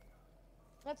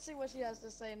 Let's see what she has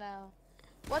to say now.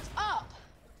 What's up?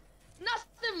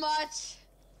 Nothing much.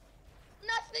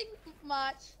 Nothing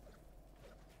much.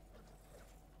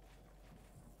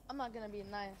 I'm not gonna be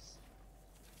nice.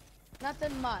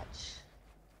 Nothing much.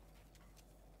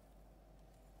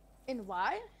 And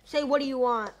why? Say what do you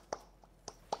want?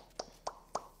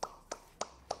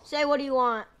 Say what do you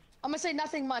want? I'm gonna say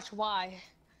nothing much. Why?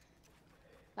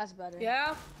 That's better.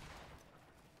 Yeah.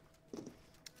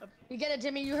 You get it,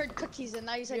 Jimmy? You heard cookies and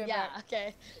now you said Yeah, yeah.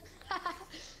 Okay.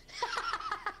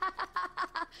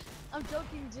 I'm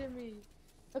joking, Jimmy.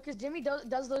 Because Jimmy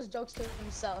does those jokes to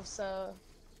himself, so.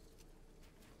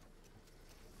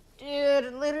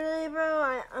 Dude, literally,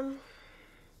 bro, I'm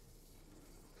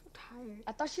so tired.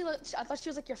 I thought she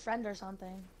was like your friend or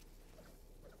something.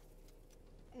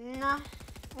 Nah,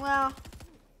 well,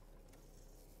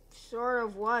 sort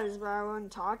of was, but I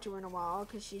wouldn't talk to her in a while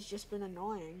because she's just been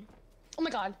annoying. Oh my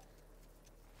god.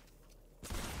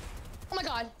 Oh my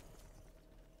god.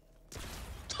 200!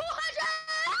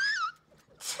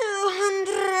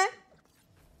 200.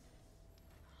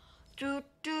 Do,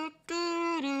 do,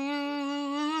 do, do.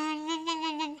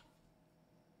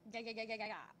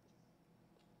 Yeah.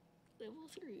 Level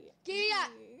 3. Yeah.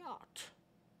 Yacht.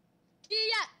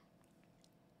 Yeah.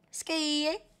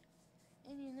 Ski.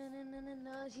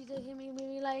 No. She said,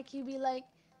 me like, you be like.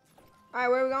 Alright,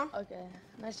 where are we going? Okay.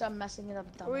 Nice job messing it up.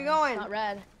 Where we dumbass. going? Not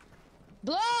red.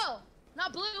 Blue!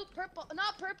 Not blue. Purple.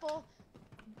 Not purple.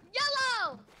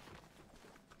 Yellow!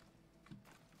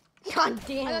 God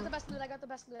damn. I got the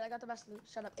best loot.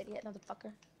 Shut up, idiot,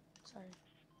 motherfucker. Sorry.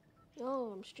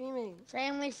 Yo, I'm streaming.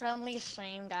 Family friendly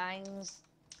stream, guys.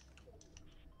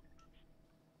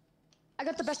 I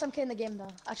got the best MK in the game, though.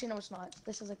 Actually, no, it's not.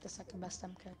 This is like the second best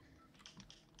MK.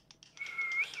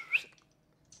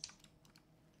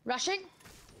 Rushing?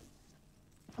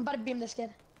 I'm about to beam this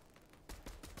kid.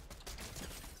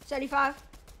 75.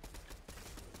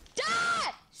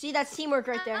 Dad! See, that's teamwork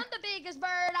right there. I'm the biggest bird.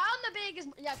 I'm the biggest.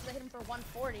 Yeah, because I hit him for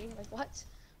 140. Like, what?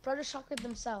 Bro just shotgunned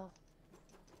himself.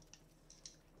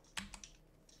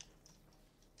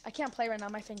 I can't play right now.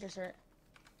 My fingers hurt.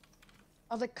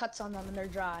 I have like cuts on them and they're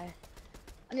dry.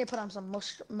 I need to put on some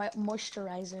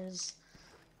moisturizers.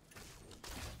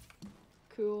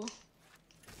 Cool.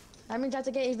 That means I have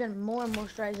to get even more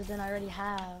moisturizer than I already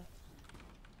have.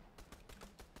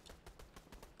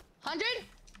 100?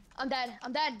 I'm dead.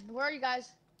 Where are you guys?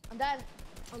 I'm dead.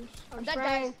 I'm dead,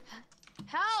 spraying. guys.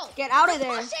 Help! Get out of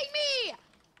They're there. pushing me!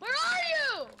 Where are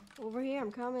you? Over here,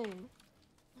 I'm coming.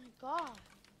 Oh my god.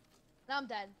 Now I'm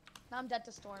dead. Now I'm dead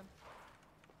to storm.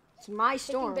 It's my Taking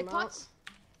storm. big not- pots?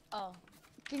 Oh.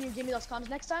 Can you give me those comms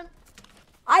next time?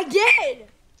 I did!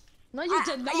 No, you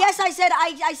did not. Yes, I said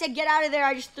get out of there.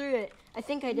 I just threw it. I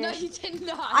think I did. No, you did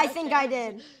not. I think Okay. I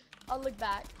did. I'll look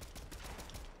back.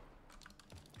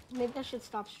 Maybe I should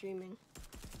stop streaming.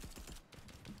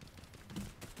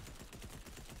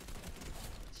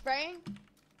 Spraying.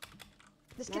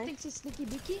 This kid Nice. thinks he's sneaky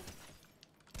beaky.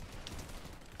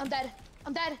 I'm dead.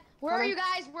 Where Got are him. you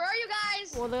guys?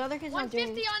 Well, the other kid's not doing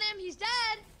 150 on him. He's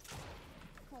dead.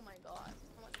 Oh my god.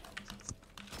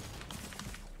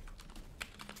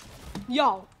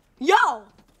 Yo! Yo! I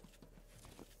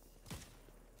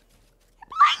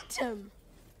blanked him!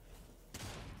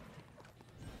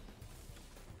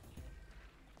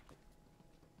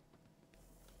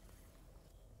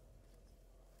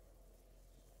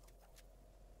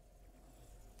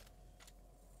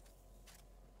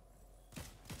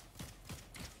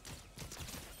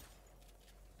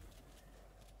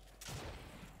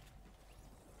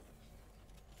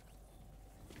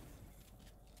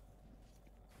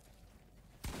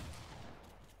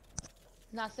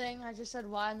 Nothing. I just said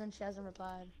why and then she hasn't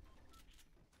replied.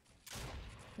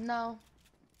 No.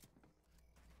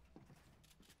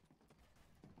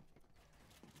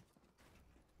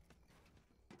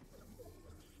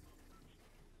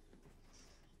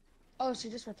 Oh, she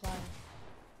just replied.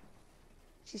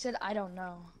 She said, I don't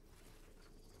know.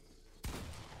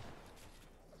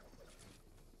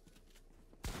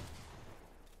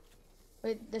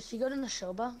 Wait, does she go to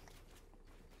Nashoba?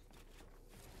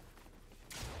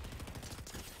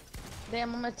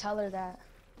 Damn, I'm gonna tell her that.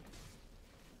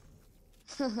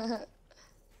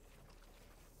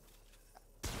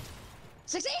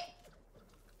 60?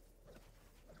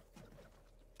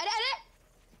 Edit!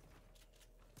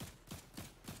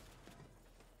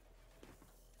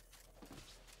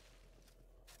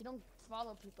 You don't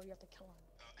follow people, you have to kill them.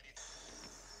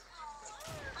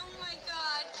 Oh my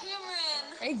god,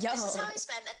 Cameron! Hey, yo. This is how I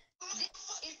spend it. This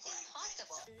is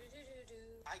impossible.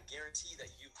 I guarantee that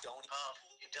you don't.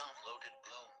 You downloaded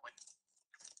Bloom.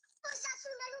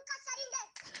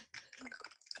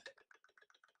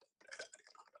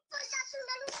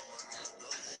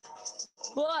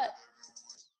 What?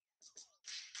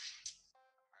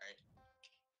 Alright.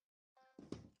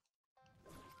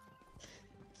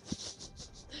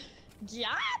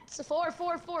 Yeah, it's a 4.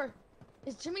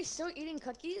 Is Jimmy still eating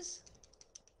cookies?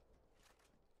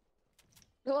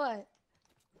 What?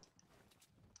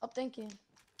 Oh, thank you.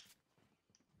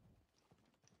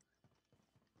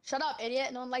 Shut up,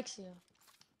 idiot. No one likes you.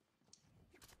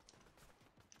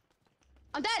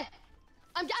 I'm dead!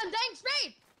 I'm dying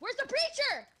straight! Where's the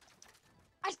preacher?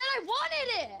 I said I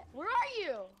wanted it! Where are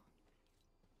you?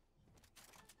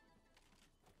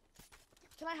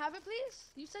 Can I have it,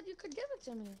 please? You said you could give it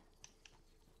to me.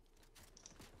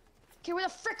 Okay, where the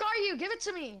frick are you? Give it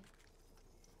to me.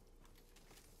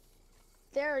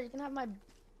 There, you can have my...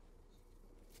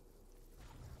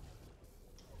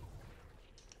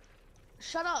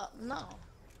 Shut up, no.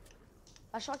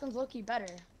 That shotgun's low-key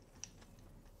better.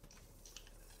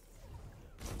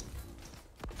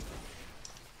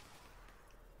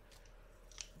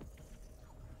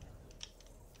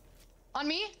 On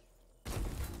me?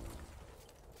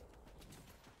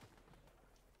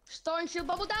 Throwing shield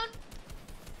bubble down?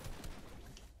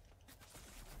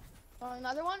 Throwing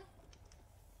another one?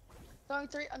 Throwing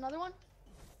another one?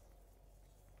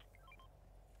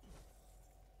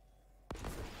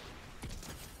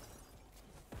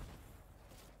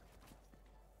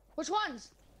 Which ones?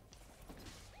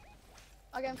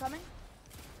 Okay, I'm coming.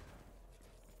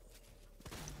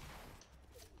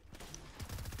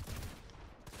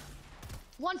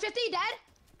 $150 dead?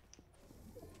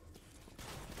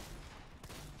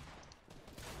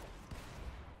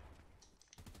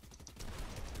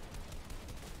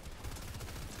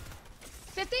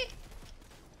 $50?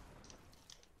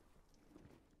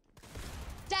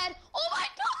 Dead. Oh my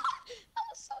god! That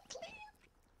was so clean.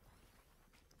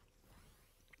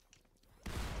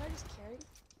 Did I just carry?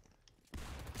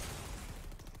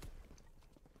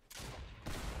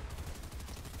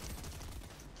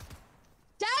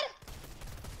 Dead?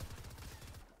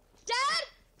 Dead?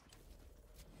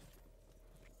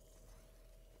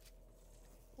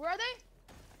 Where are they?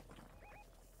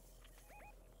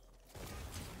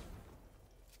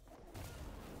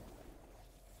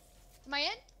 Am I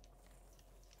in?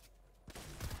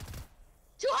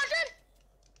 200?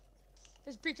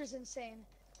 This breacher's insane.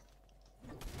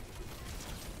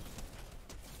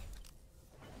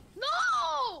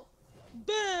 No!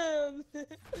 Boom!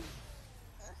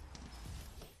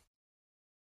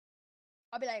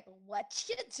 I'll be like, what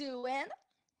you doing?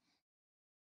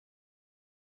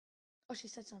 Oh, she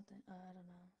said something. I don't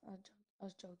know. I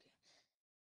was joking.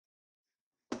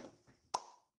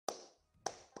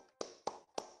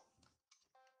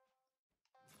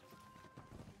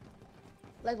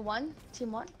 Like one?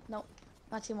 Team one? No,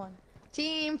 not team one.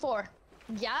 Team four.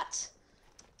 Yacht.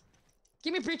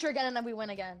 Give me Breacher again and then we win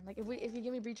again. Like if you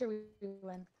give me Breacher, we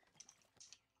win.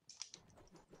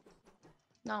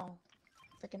 No.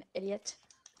 Freaking idiot.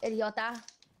 Idiota.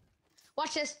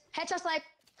 Watch this. Headshot snipe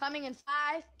coming in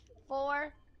 5,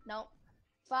 4. No.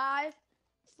 5,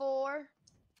 4.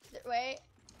 Wait.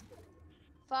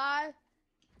 5.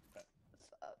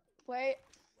 Wait.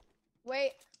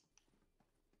 Wait.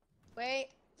 Wait.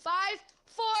 5,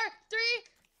 4, 3.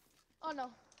 Oh no.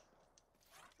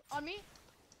 On me.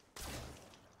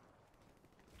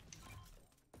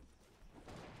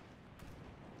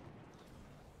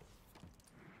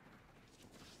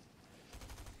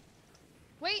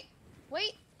 Wait.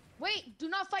 Wait. Wait. Do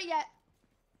not fight yet.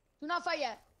 Do not fight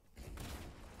yet.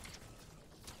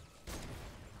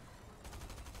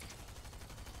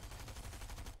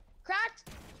 Cracked.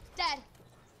 Dead.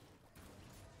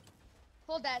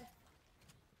 Full dead.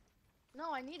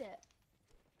 No, I need it.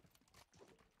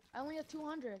 I only have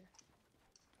 200.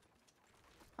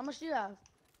 How much do you have?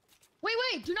 Wait,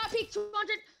 wait, do not peek.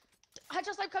 200.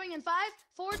 Headshot snipe coming in 5,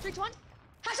 4, 3, 2, 1.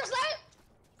 Headshot snipe!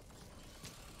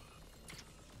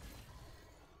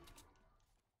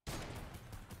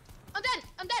 I'm dead.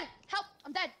 I'm dead. Help.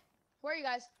 I'm dead. Where are you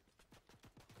guys?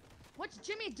 What's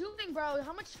Jimmy doing, bro?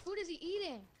 How much food is he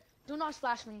eating? Do not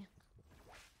splash me.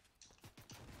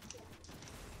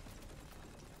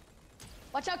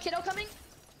 Watch out, kiddo coming.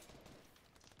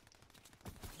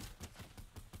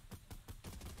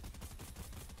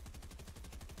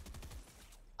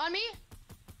 On me.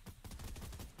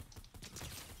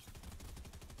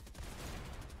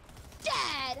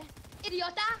 Dead.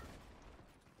 Idiota.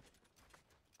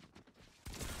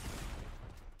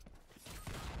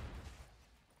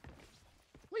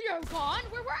 Well, you're gone?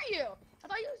 Where were you? I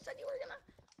thought you said you were gonna...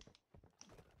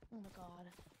 Oh my god.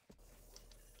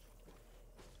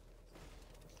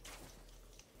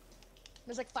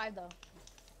 There's like 5 though.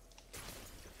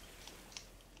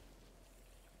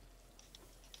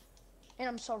 And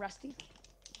I'm so rusty.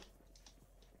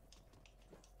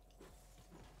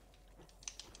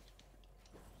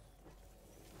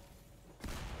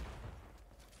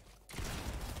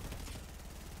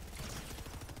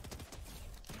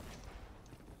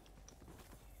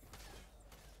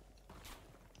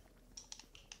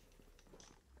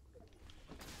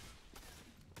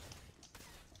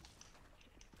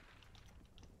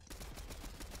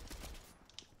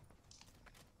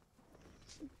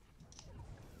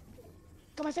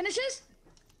 Got my finishes?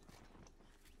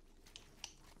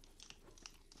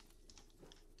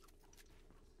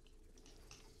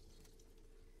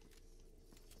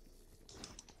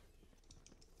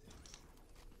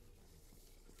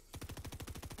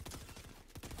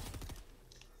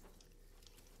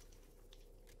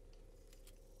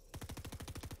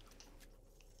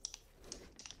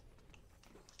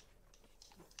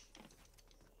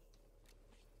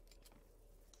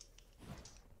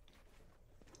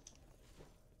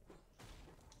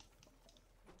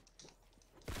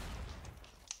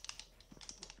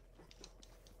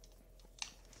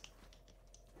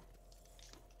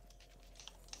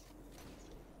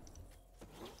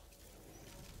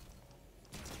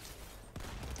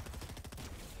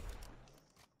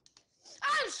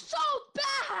 I'm so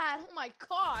bad! Oh my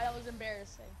god, that was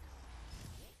embarrassing.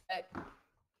 Hey,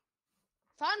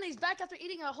 Finally, he's back after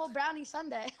eating a whole brownie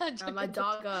sundae. my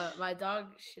dog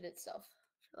shit itself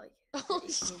for like Oh, the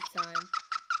 18th time.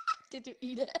 Did you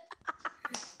eat it?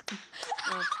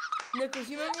 Nicholas,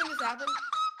 you remember when this happened?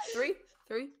 Three?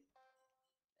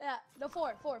 Yeah, no,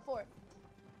 four.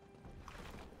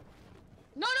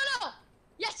 No!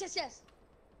 Yes.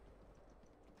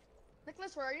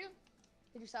 Nicholas, where are you?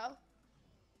 Did you sell?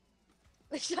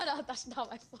 Shut up, that's not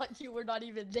my fault. You were not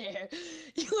even there.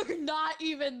 You were not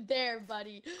even there,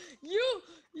 buddy. You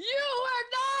were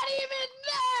not even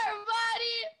there,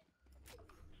 buddy!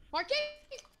 Marking?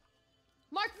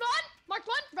 Marked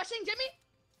one, rushing Jimmy.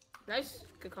 Nice,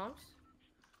 good comps.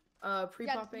 Yeah,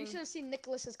 Pre-popping. you should have seen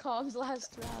Nicholas's comms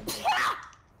last round.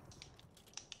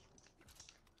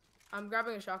 I'm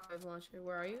grabbing a shockwave launcher.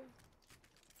 Where are you?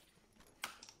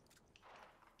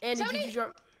 Andy, 70? did you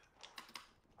drop?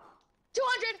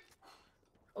 200!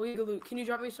 Oh, you go loot. Can you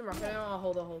drop me some rocket ammo? I'll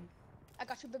hold. I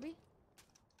got you, baby.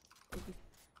 Thank you.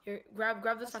 Here,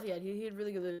 grab the stuff he had. He had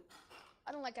really good loot.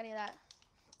 I don't like any of that.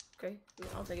 Okay, yeah,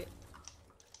 I'll take it.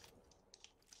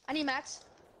 I need mats.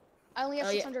 I only have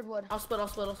Yeah. 600 wood. I'll split.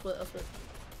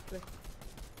 Okay.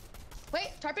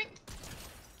 Wait, tarping?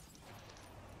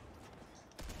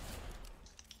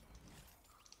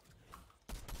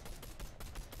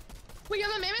 Wait, you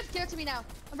have a mammoth? Give it to me now.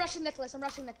 I'm rushing Nicholas.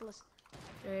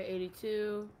 Okay,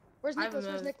 82. Where's I have a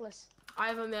Nicholas? mammoth. I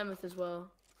have a mammoth as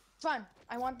well. It's fine.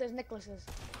 I want those Nicholas's.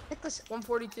 Nicholas.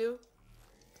 142.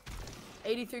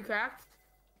 83 cracked.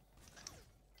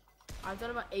 I've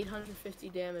done about 850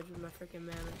 damage with my freaking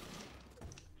mammoth.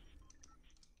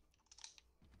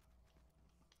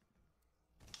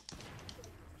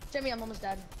 Jimmy, I'm almost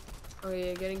dead. Oh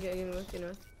yeah, getting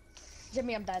with.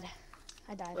 Jimmy, I'm dead.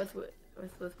 I died. With.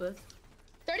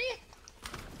 30?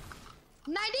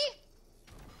 90?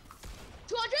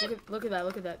 200? Look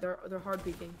at that. They're hard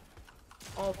peeking.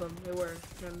 All of them. They were.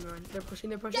 Never mind. They're pushing.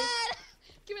 Dead!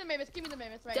 Give me the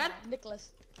mammoth right Dead? now.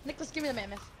 Nicholas, give me the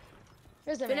mammoth.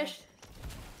 Here's the Finished.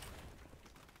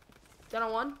 Dead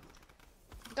on one.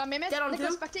 mammoth. Got mammoth. Dead on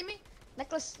Nicholas, two. spectate me.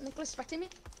 Nicholas, spectate me.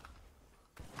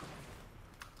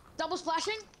 Double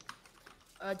splashing.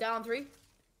 Down on 3.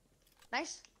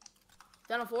 Nice.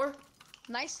 Down on 4.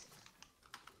 Nice.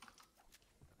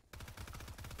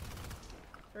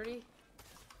 30.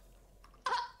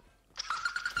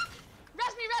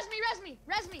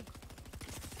 Res me.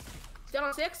 Down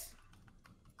on 6.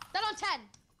 Then on 10.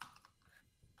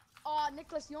 Oh,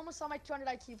 Nicholas, you almost saw my 200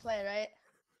 IQ play, right?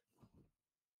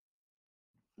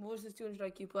 What was this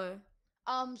 200 IQ play?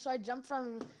 So I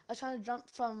was trying to jump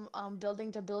from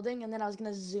building to building, and then I was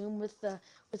gonna zoom with the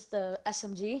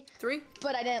SMG. 3.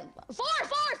 But I didn't. 4!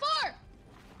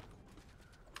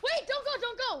 Wait,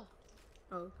 don't go!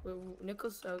 Oh, wait,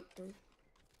 Nicholas.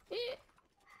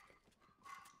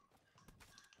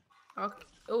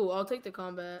 I'll take the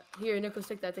combat. Here, Nicholas,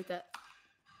 take that.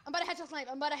 I'm about to headshot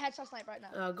snipe right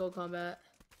now. Go combat.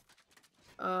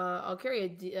 I'll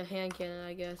carry a hand cannon,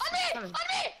 I guess. On me!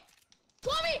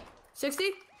 20!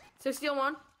 60? 60 on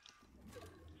 1.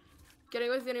 Getting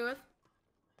with.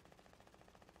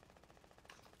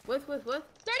 With. 30!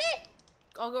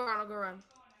 I'll go around.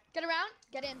 Get around,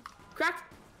 get in.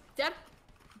 Cracked. Dead.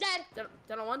 Dead.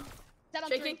 Dead on 1. Dead on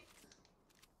Shaking. 3.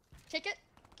 Shake it.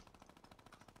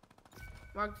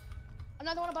 Marked.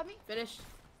 Another one above me. Finished.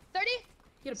 30.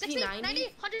 Get a 60, P90. 90,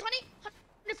 120,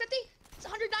 150,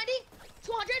 190,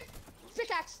 200.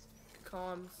 Pickaxe.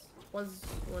 Comms. One's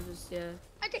just, yeah.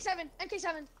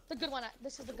 MK7. The good one.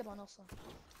 This is the good one also.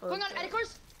 Going on Okay.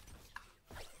 Edicors.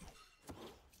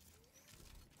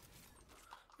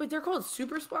 Wait, they're called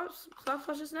super spot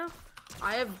flashes now?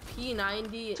 I have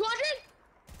P90. 200.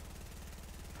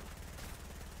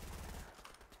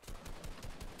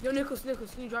 Yo, Nicholas,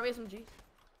 can you drop me SMG?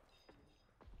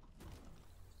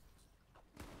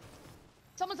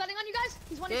 Someone's landing on you guys.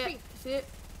 He's 1 Yeah, HP. See it?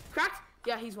 Cracked?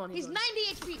 Yeah, he's one. He's one.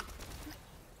 90 HP.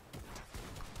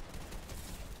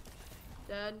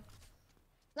 Dead.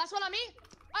 Last one on me.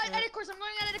 Alright, Yeah. edit course. I'm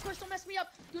going on edit course. Don't mess me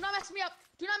up. Do not mess me up.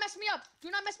 Do not mess me up.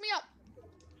 Do not mess me up.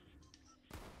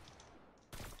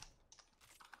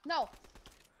 No.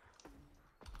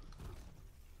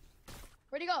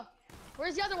 Where'd he go?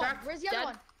 Where's the other one? Cracked. Where's the other Dead.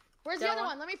 one? Where's Dead the other one.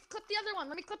 one? Let me clip the other one.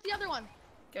 Let me clip the other one.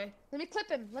 Okay. Let me clip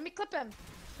him. Let me clip him.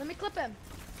 Let me clip him.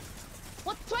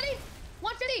 120?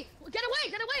 150. Get away.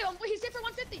 Get away. Oh, he's hit for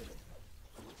 150.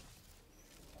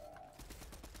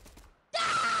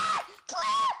 Ah!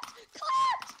 Clipped!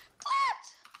 Clipped!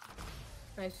 Clipped!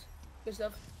 Nice. Good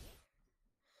stuff.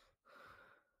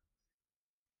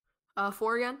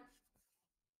 4 again.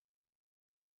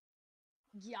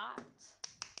 Yeah.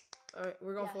 All right,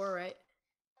 we're going Yes. 4, right?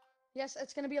 Yes,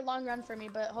 it's gonna be a long run for me,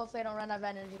 but hopefully I don't run out of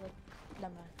energy. Like,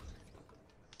 never mind.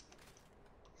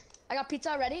 I got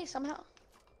pizza already somehow.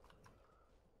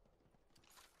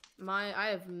 I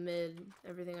have mid.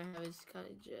 Everything I have is kind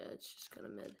of it's just kind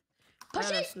of mid. Push I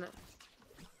got a it! snipe.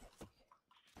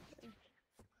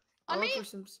 On I'll look me! for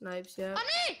some snipes. Yeah. On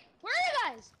me! Where are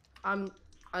you guys?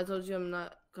 I told you I'm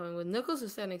not coming with. Nicholas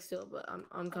is standing still, but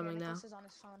I'm coming now. Nicholas is on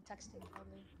his phone texting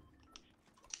probably.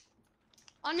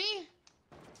 On me!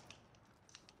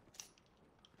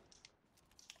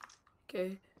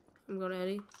 Okay, I'm going to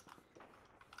Eddie.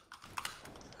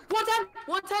 110!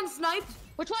 110 sniped!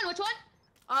 Which one? Which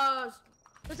one?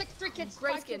 There's like 3 kids.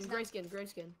 Gray 5 skin, kids now. gray skin, gray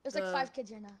skin. There's like 5 kids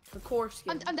here now. The core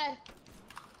skin. I'm dead.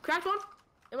 Cracked one!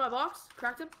 In my box.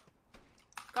 Cracked him.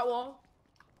 Got wall.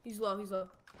 He's low, he's low.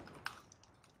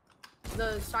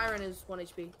 The siren is 1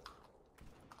 HP.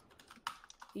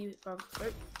 He probably.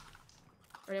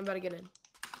 Right, I'm about to get in.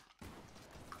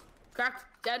 Cracked.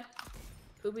 Dead.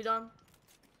 Poopy done.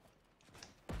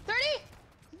 30!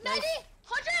 90!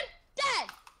 100! Dead!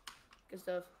 Good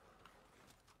stuff.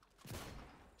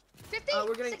 50!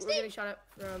 We're 60! getting shot at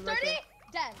from 30! right there.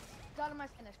 Dead. Got my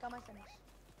finish. Got my finish.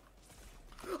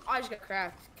 I just got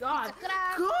cracked. God. Pizza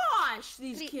crack. Gosh,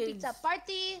 these Pizza kids.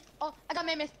 party. Oh, I got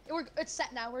mammoth. It's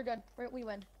set now. We're good. We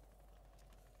win.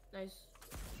 Nice.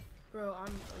 Bro,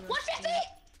 I'm 150!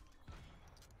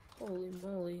 Holy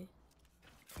moly.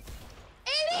 80!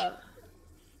 Uh, 90!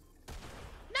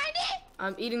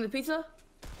 I'm eating the pizza.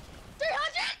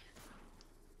 300!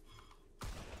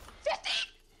 50!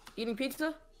 Eating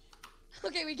pizza.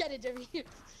 Okay, we get it, Jimmy.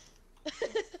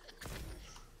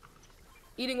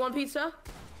 Eating 1 pizza.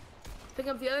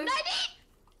 Picking up the other. 90!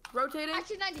 Rotating.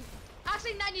 Actually 90.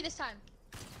 Actually 90 this time.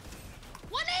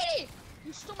 180!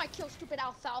 You stole my kill, stupid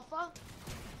alfalfa.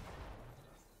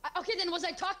 Okay, then was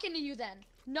I talking to you then?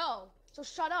 No. So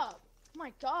shut up. Oh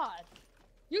my god.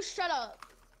 You shut up.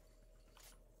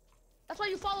 That's why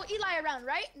you follow Eli around,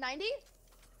 right? 90?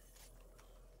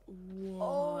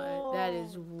 What? That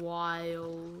is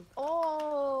wild.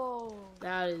 Oh.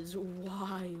 That is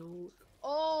wild.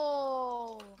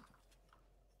 Oh.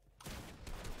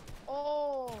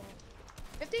 Oh.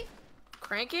 50?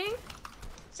 Cranking?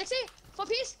 60? Full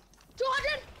piece?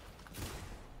 200?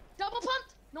 Double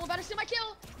pumped? No one better steal my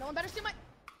kill. No one better steal my...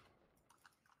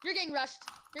 You're getting rushed.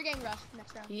 You're getting rushed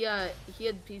next round. He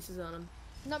had pieces on him.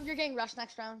 No, you're getting rushed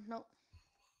next round. No.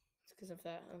 It's because of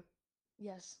that, huh?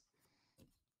 Yes.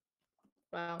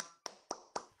 Wow.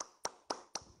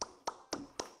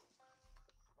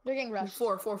 You're getting rushed.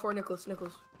 4, Nicholas.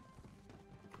 Alright,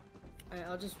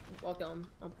 I'll just walk on him.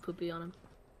 I'll poopy on him.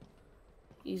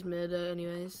 He's mid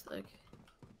anyways, like.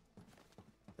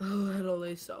 Oh, it'll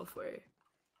lay software.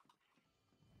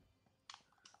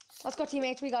 Let's go,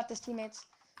 teammates. We got this, teammates.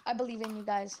 I believe in you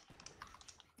guys.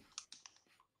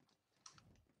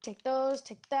 Take those.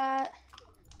 Take that.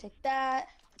 Take that.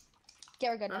 Okay,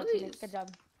 we're good now, teammates. Good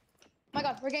job. My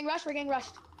god, we're getting rushed. We're getting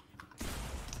rushed.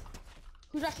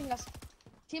 Who's rushing us?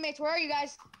 Teammates, where are you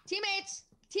guys? Teammates!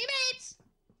 Teammates!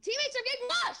 Teammates are getting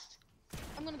rushed!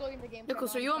 I'm gonna go in the game.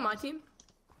 Nicholas, are you on my team?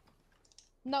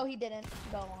 No, he didn't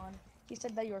go on. He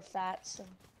said that you were fat, so.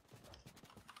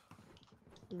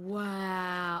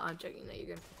 Wow. I'm checking that you're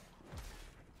good.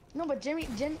 No, but Jimmy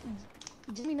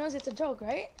knows it's a joke,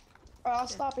 right? Or I'll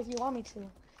stop if you want me to.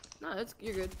 No,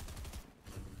 you're good.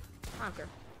 I don't care.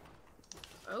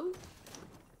 Oh.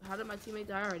 How did my teammate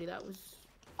die already? That was...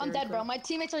 I'm very dead, bro. quick. My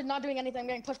teammates are not doing anything. I'm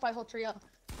getting pushed by a whole trio.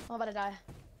 I'm about to die.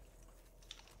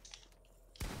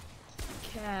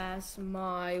 Cass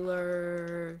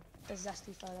Myler. The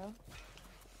zesty photo.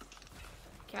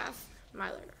 Cass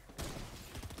Myler.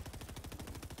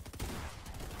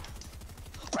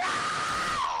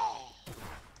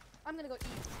 I'm gonna go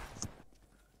eat.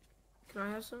 Can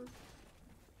I have some?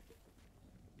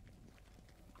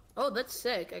 Oh, that's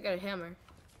sick. I got a hammer.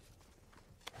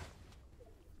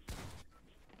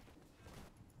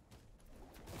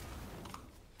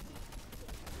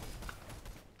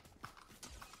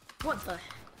 What the?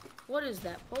 What is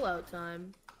that pullout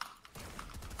time?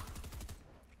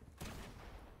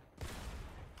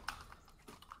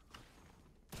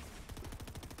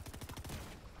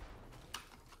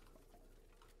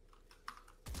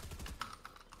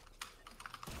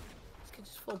 This kid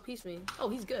just full piece me. Oh,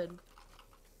 he's good.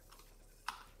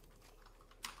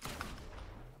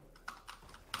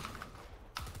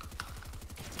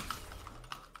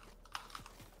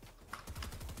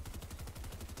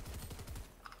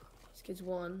 This kid's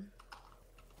one.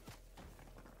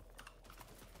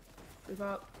 Move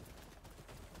up.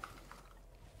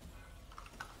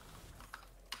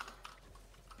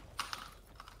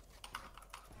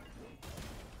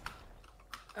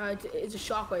 It's a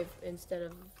shockwave instead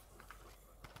of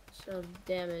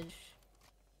damage.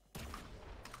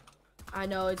 I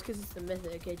know, it's because it's the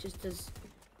mythic. It just does.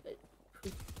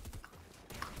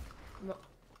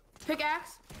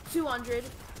 Pickaxe, 200.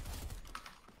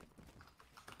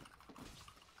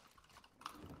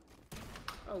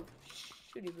 Oh,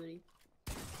 shooty booty.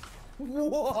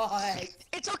 What?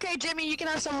 It's okay, Jimmy. You can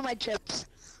have some of my chips.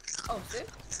 Oh, sick.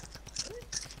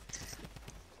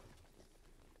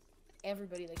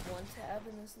 Everybody like one tab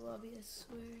in this lobby, I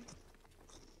swear.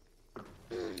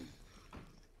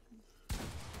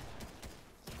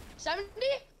 70?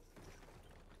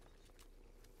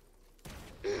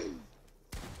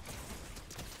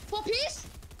 Full piece?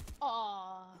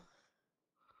 Aww.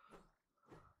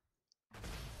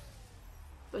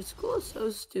 But school is so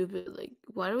stupid. Like,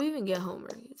 why do we even get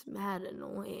homework? It's mad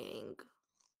annoying.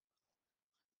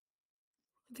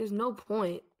 There's no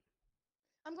point.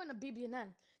 I'm going to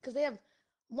BB&N because they have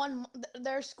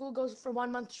their school goes for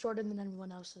 1 month shorter than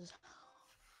everyone else's.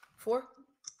 4?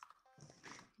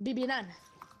 BB&N.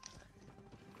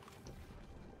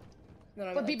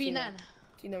 No, For BB&N.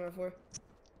 Team number 4.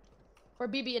 For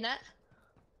BB&N.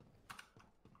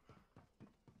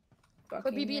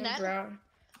 BB&N?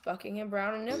 Buckingham,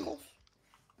 Brown, and Nichols.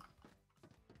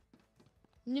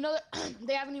 You know that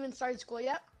they haven't even started school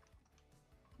yet?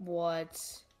 What?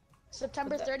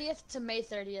 September 30th to May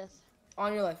 30th.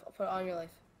 On your life. I'll put it on your life.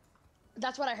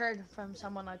 That's what I heard from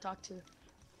someone I talked to.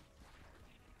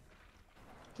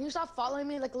 Can you stop following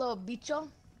me like a little bicho?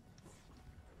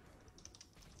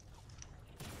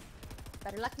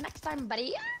 Better luck next time,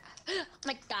 buddy. Oh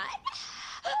my god.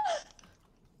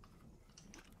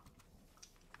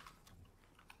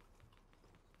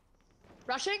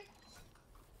 Rushing?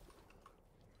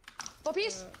 Full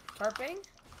piece? Tarping?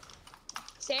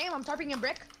 Same, I'm tarping in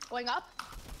brick. Going up.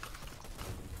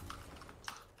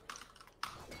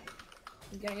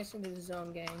 He's getting us into the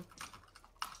zone, gang.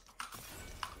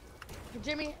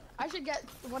 Jimmy, I should get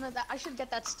one of that. I should get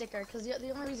that sticker because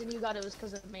the only reason you got it was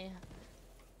because of me.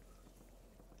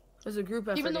 It was a group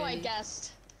effort. Even though Andy. I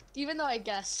guessed. Even though I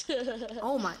guessed.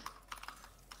 Oh my.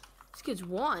 This kid's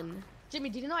won. Jimmy,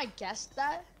 did you know I guessed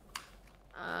that?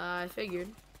 I figured.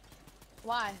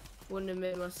 Why? Wouldn't have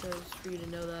made much sense for you to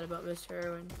know that about Mr.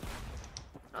 Irwin.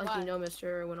 Not like Why? you know Mr.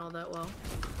 Irwin all that well.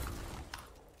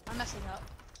 I'm messing up.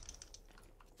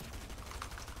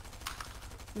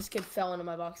 This kid fell into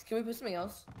my box. Can we put something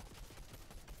else?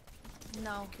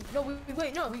 No. No,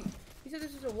 wait, no. We said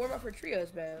this was a warm-up for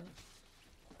trios, man.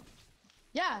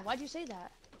 Yeah, why'd you say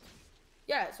that?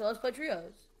 Yeah, so let's play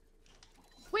trios.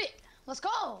 Wait, let's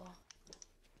go.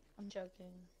 I'm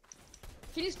joking.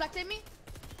 Can you spectate me?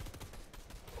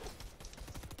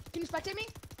 Can you spectate me?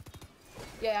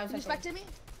 Yeah, I'm Can you spectate me?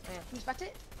 Yeah. Can you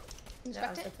spectate? Can you Yeah,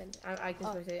 I'm spectate? spectating. I can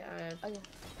spectate. Oh yeah.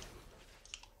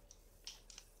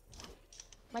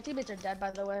 My teammates are dead,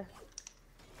 by the way.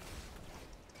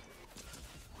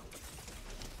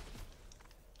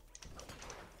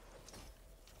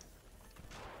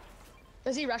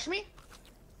 Does he rush me?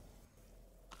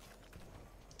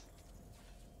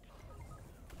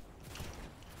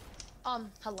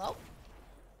 Hello?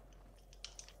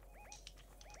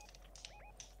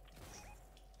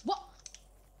 What?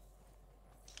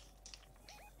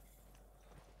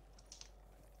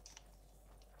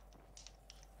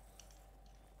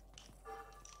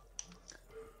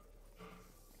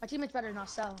 My teammates better not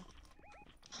sell.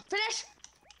 Finish!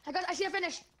 I see a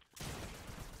finish!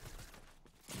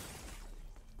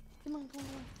 Come on, come on,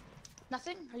 come on.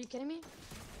 Nothing? Are you kidding me?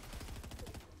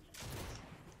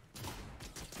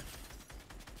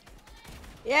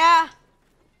 Yeah.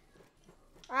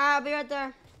 I'll be right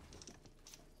there.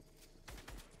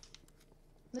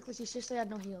 Nicholas, you seriously had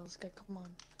no heals. Okay, come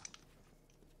on.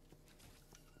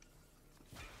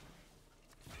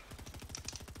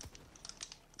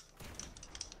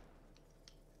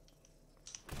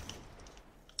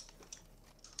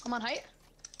 I'm on height.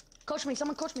 Coach me,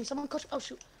 someone coach me, someone coach. Oh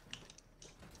shoot.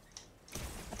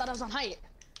 I thought I was on height.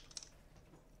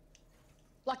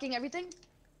 Blocking everything.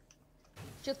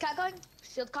 Shield cat going.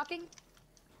 Shield cocking.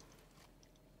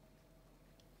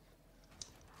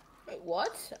 Wait,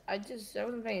 what? I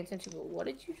wasn't paying attention, but what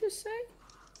did you just say?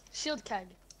 Shield keg.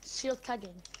 Shield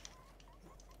kegging.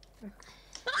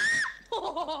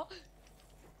 Hello?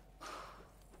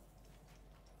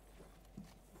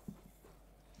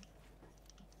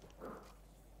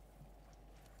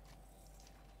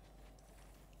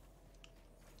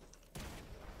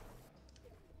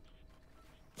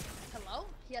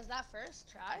 He has that first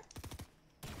try?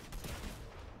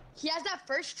 He has that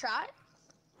first try?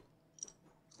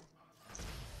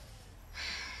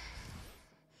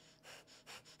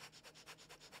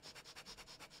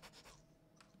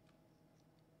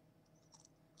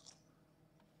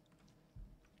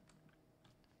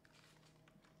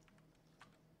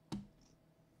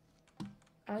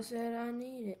 I said I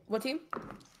need it. What team?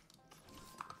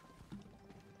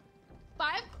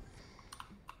 5?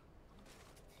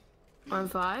 I'm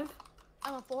 5.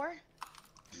 I'm a 4.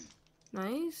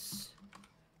 Nice.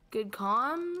 Good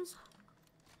comms.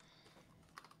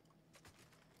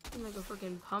 I'm like a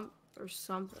freaking pump or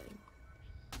something.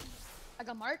 I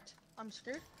got marked. I'm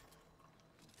screwed.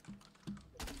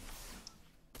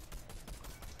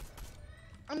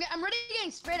 I'm already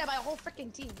getting sprayed at by a whole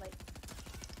freaking team. Like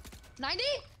 90?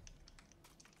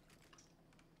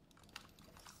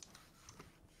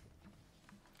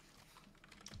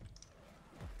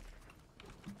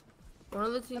 One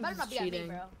of the That teams better not is be at me, cheating.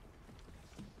 bro.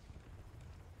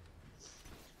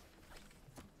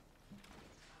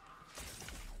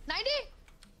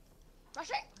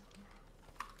 Rushing?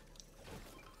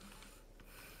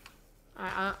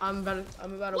 I'm about to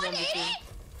 1v2.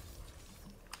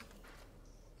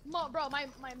 Bro, my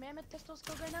mammoth pistol's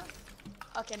killed right now.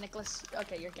 Okay, Nicholas.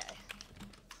 Okay, you're gay.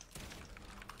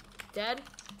 Dead?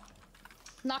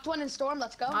 Knocked one in storm.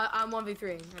 Let's go. I'm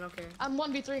 1v3. I don't care. I'm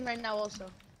 1v3 right now also.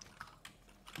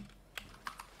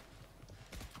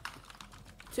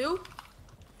 2?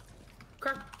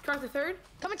 Crack the third.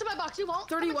 Come into my box. You won't.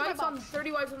 30 Come into my wipes on box.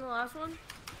 30 wipes on the last one.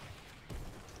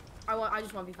 I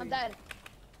just 1v3. I'm dead.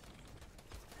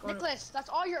 Going Nicholas, that's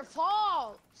all your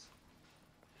fault.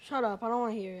 Shut up. I don't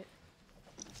want to hear it.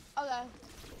 Okay.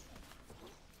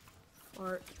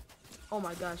 Fart. Oh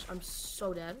my gosh, I'm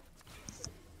so dead.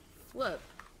 Flip.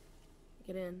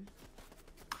 Get in.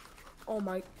 Oh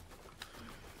my.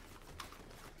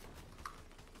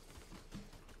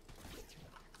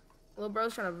 Little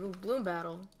bro's trying to bloom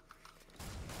battle.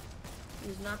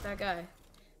 He's not that guy.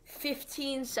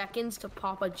 15 seconds to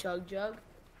pop a jug.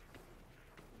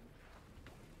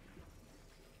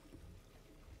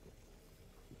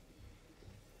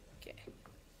 Okay.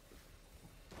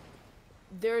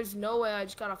 There's no way I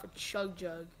just got off a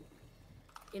jug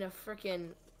in a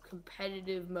freaking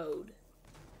competitive mode.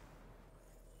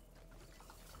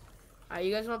 Alright,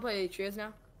 you guys want to play trios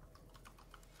now?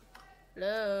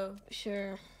 Hello?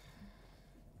 Sure.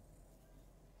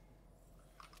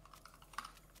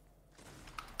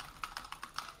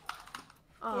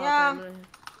 Oh, Yeah. okay, I'm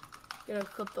gonna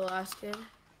clip the last kid.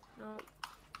 No.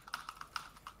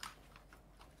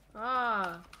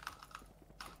 Ah.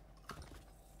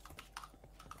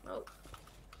 Oh.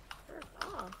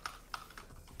 Ah.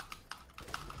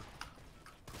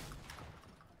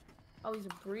 Oh, he's a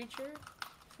breacher.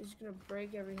 He's gonna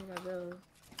break everything I build.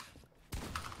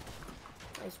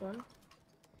 Nice one.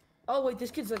 Oh wait,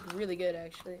 this kid's like really good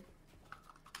actually.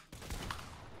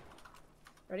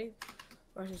 Ready?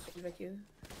 Watch this back you.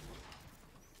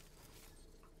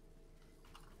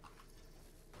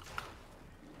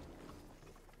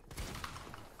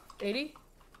 $80?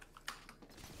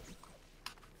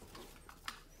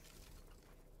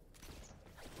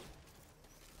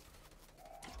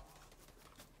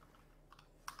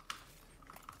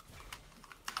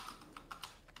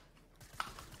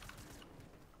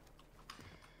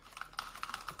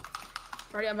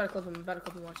 Alright, I'm about to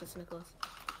clip him. Watch this, Nicholas.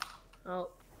 Oh.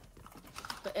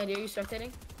 But Andy, are you spectating?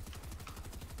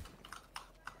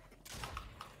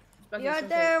 You're right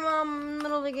there, Mom. I'm in the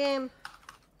middle of the game.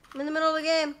 I'm in the middle of the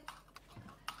game.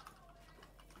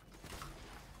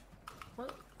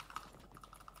 What?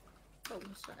 Oh,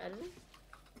 it's not editing?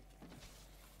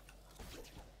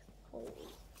 Oh.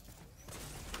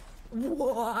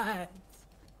 What?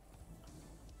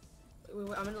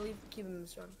 Wait, I'm gonna keep him in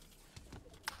this run.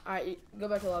 Alright, go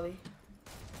back to lobby.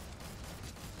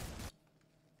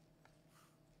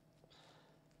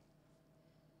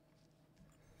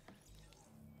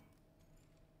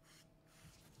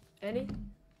 Andy?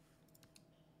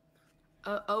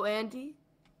 Oh, Andy?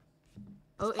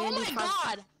 Oh, Andy. Oh my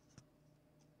god!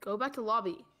 Go back to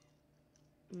lobby.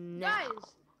 Now.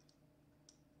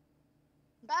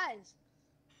 Guys,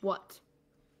 What?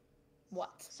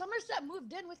 What? Somerset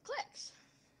moved in with clicks.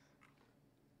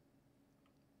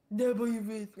 No, but you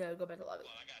really. No, go back to lobby.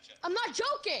 Well, I gotcha. I'm not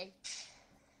joking.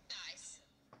 Nice.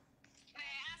 May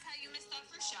I ask how you missed that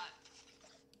first shot?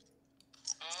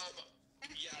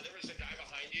 Yeah, there was a guy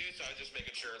behind you, so I was just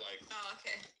making sure, like, Oh,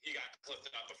 okay. he got clipped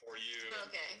up before you.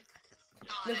 Okay.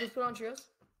 Got Nicholas, it. put on trios.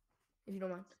 If you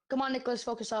don't mind. Come on, Nicholas,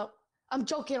 focus up. I'm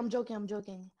joking. I'm joking. I'm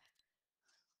joking.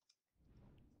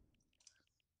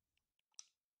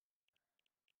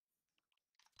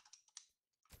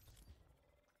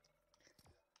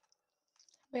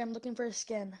 Wait, I'm looking for a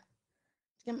skin.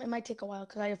 It might take a while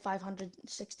because I have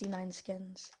 569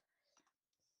 skins.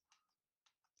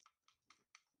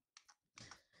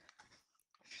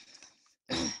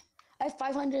 I have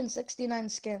 569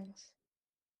 skins.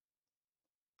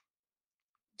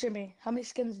 Jimmy, how many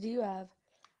skins do you have?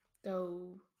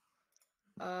 So,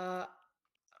 short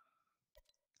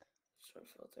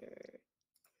filter.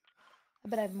 I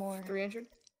bet I have more. 300.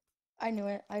 I knew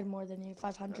it. I had more than you.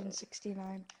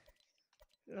 569.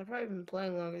 I've probably been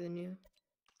playing longer than you.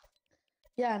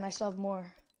 Yeah, and I still have more.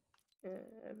 Yeah,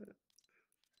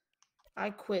 I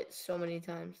quit so many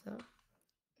times though.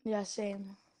 Yeah,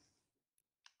 same.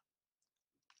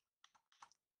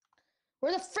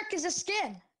 Where the frick is the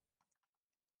skin?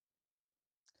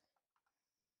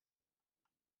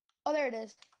 Oh, there it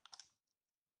is.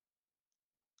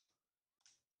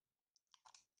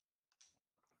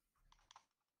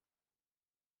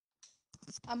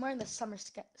 I'm wearing the summer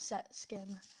set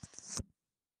skin.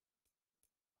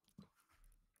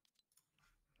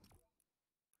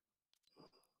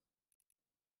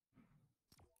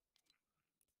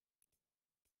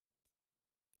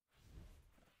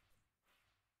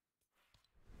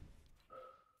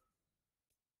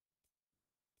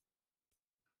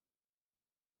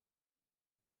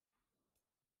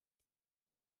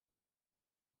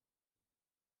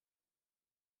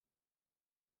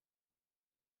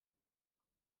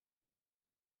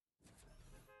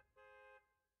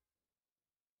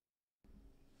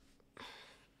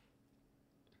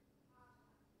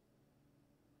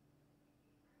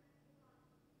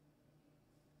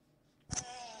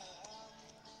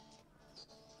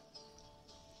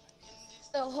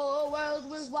 The whole world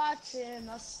was watching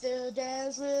us still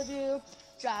dance with you.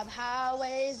 Drive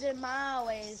highways and my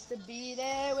ways to be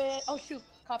there with. Oh shoot,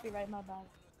 copyright, my bad.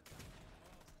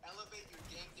 Elevate your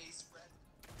game day spread.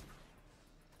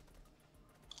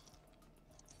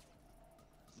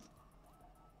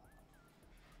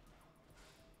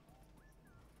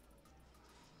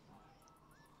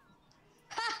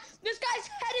 Ha! This guy's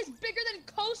head is bigger than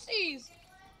Kosi's.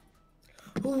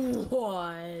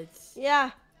 What?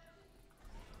 Yeah.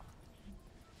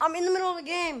 I'm in the middle of the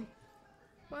game.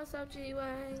 What's up,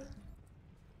 G-Way?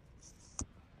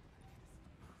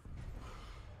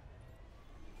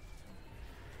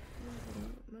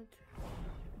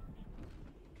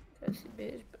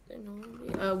 Bitch, but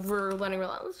then we're landing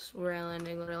relentless. We're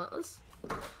landing relentless.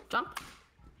 Jump.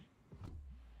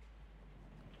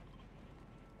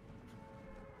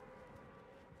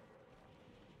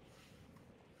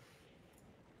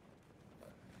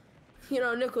 You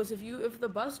know, Nicholas, if the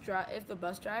bus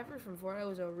driver from Fortnite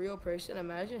was a real person,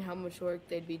 imagine how much work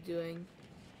they'd be doing.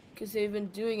 Because they've been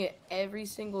doing it every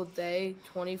single day,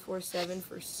 24/7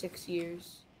 for 6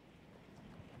 years.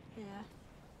 Yeah.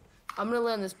 I'm gonna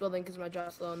land this building because my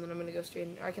job's low, and then I'm gonna go straight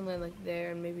in. I can land like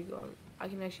there and maybe go on. I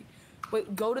can actually,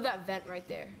 wait, go to that vent right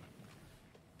there.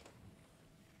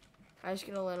 I just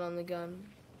gonna land on the gun.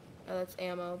 Oh, that's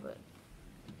ammo, but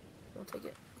we'll take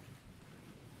it.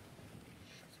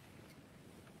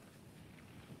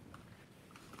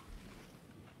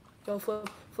 Go flip.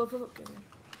 Good.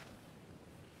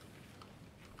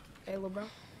 Hey, little bro.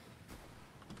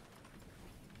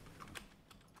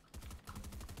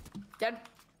 Dead.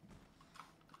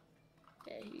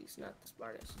 Yeah, he's not the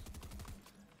smartest.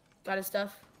 Got his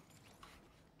stuff.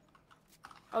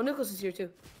 Oh, Nicholas is here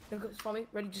too. Nicholas, follow me.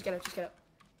 Ready? Just get up.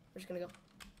 We're just gonna go.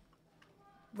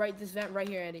 Right, this vent right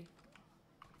here, Andy.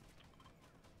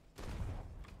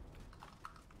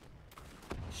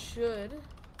 Should,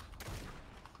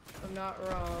 if I'm not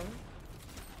wrong.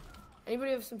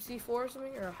 Anybody have some C4 or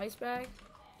something, or a heist bag?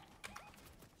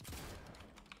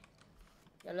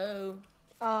 Hello.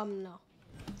 No.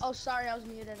 Oh, sorry, I was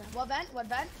muted. What vent? What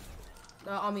vent?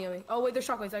 On me. Oh wait, there's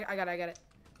shockwaves. I got it.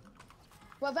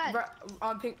 What vent?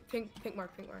 On pink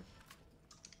mark.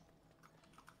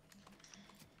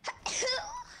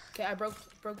 Okay, I broke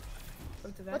the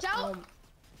vent. Watch out!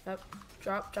 Yep.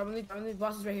 Drop on the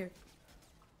bosses right here.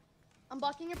 I'm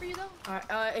blocking it for you though.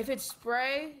 Alright, if it's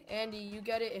spray, Andy, you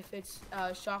get it. If it's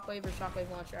shockwave or shockwave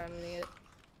launcher, I'm gonna get it.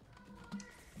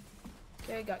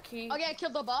 Okay, got key. Okay, I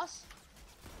killed the boss.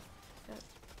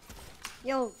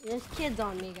 Yo, there's kids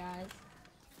on me, guys.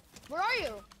 Where are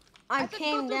you? I thought you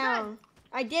came go through down.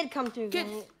 I did come through. Kids!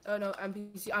 Vent. Oh no, I'm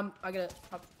PC. I gotta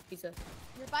pop pizza.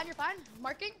 You're fine, you're fine.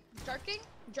 Marking, jerking.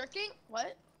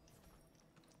 What?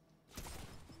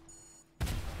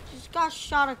 Just got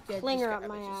shot a Yeah, clinger just up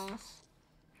my got- ass.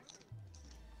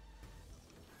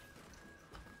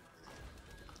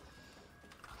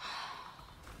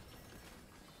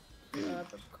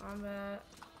 Purple combat.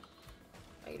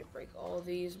 I gotta break all of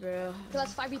these, bro. So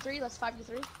that's 5v3, let's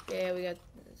 5v3. Yeah, we got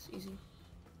this easy.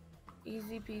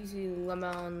 Easy peasy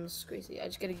lemon squeezy. I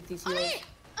just gotta get these On heals. me!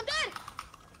 I'm dead!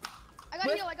 I got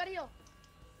What? a heal, I got a heal.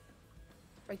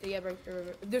 Right there, yeah, right there.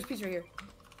 There's pizza right here.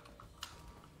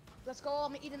 Let's go,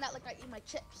 I'm eating that like I eat my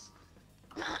chips.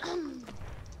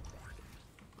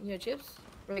 You got chips?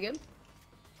 Really good?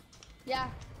 Yeah,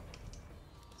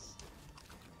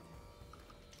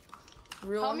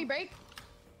 Real help one? me break.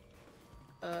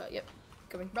 Yep.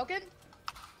 Coming. Broken.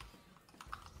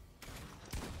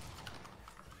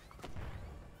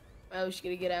 Oh, she's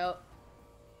gonna get out.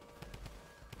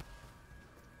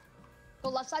 Go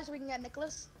left side so we can get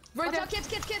Nicholas. Right Watch there. out,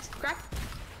 kids. Crack.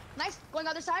 Nice, going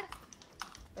other side.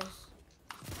 Nice.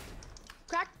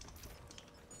 Crack.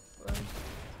 Nice.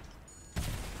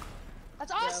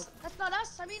 That's us. That's not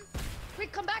us. I mean,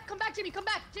 quick, come back, Jimmy,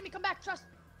 come back, trust.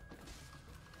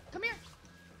 Come here.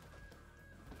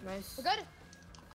 Nice. We're good.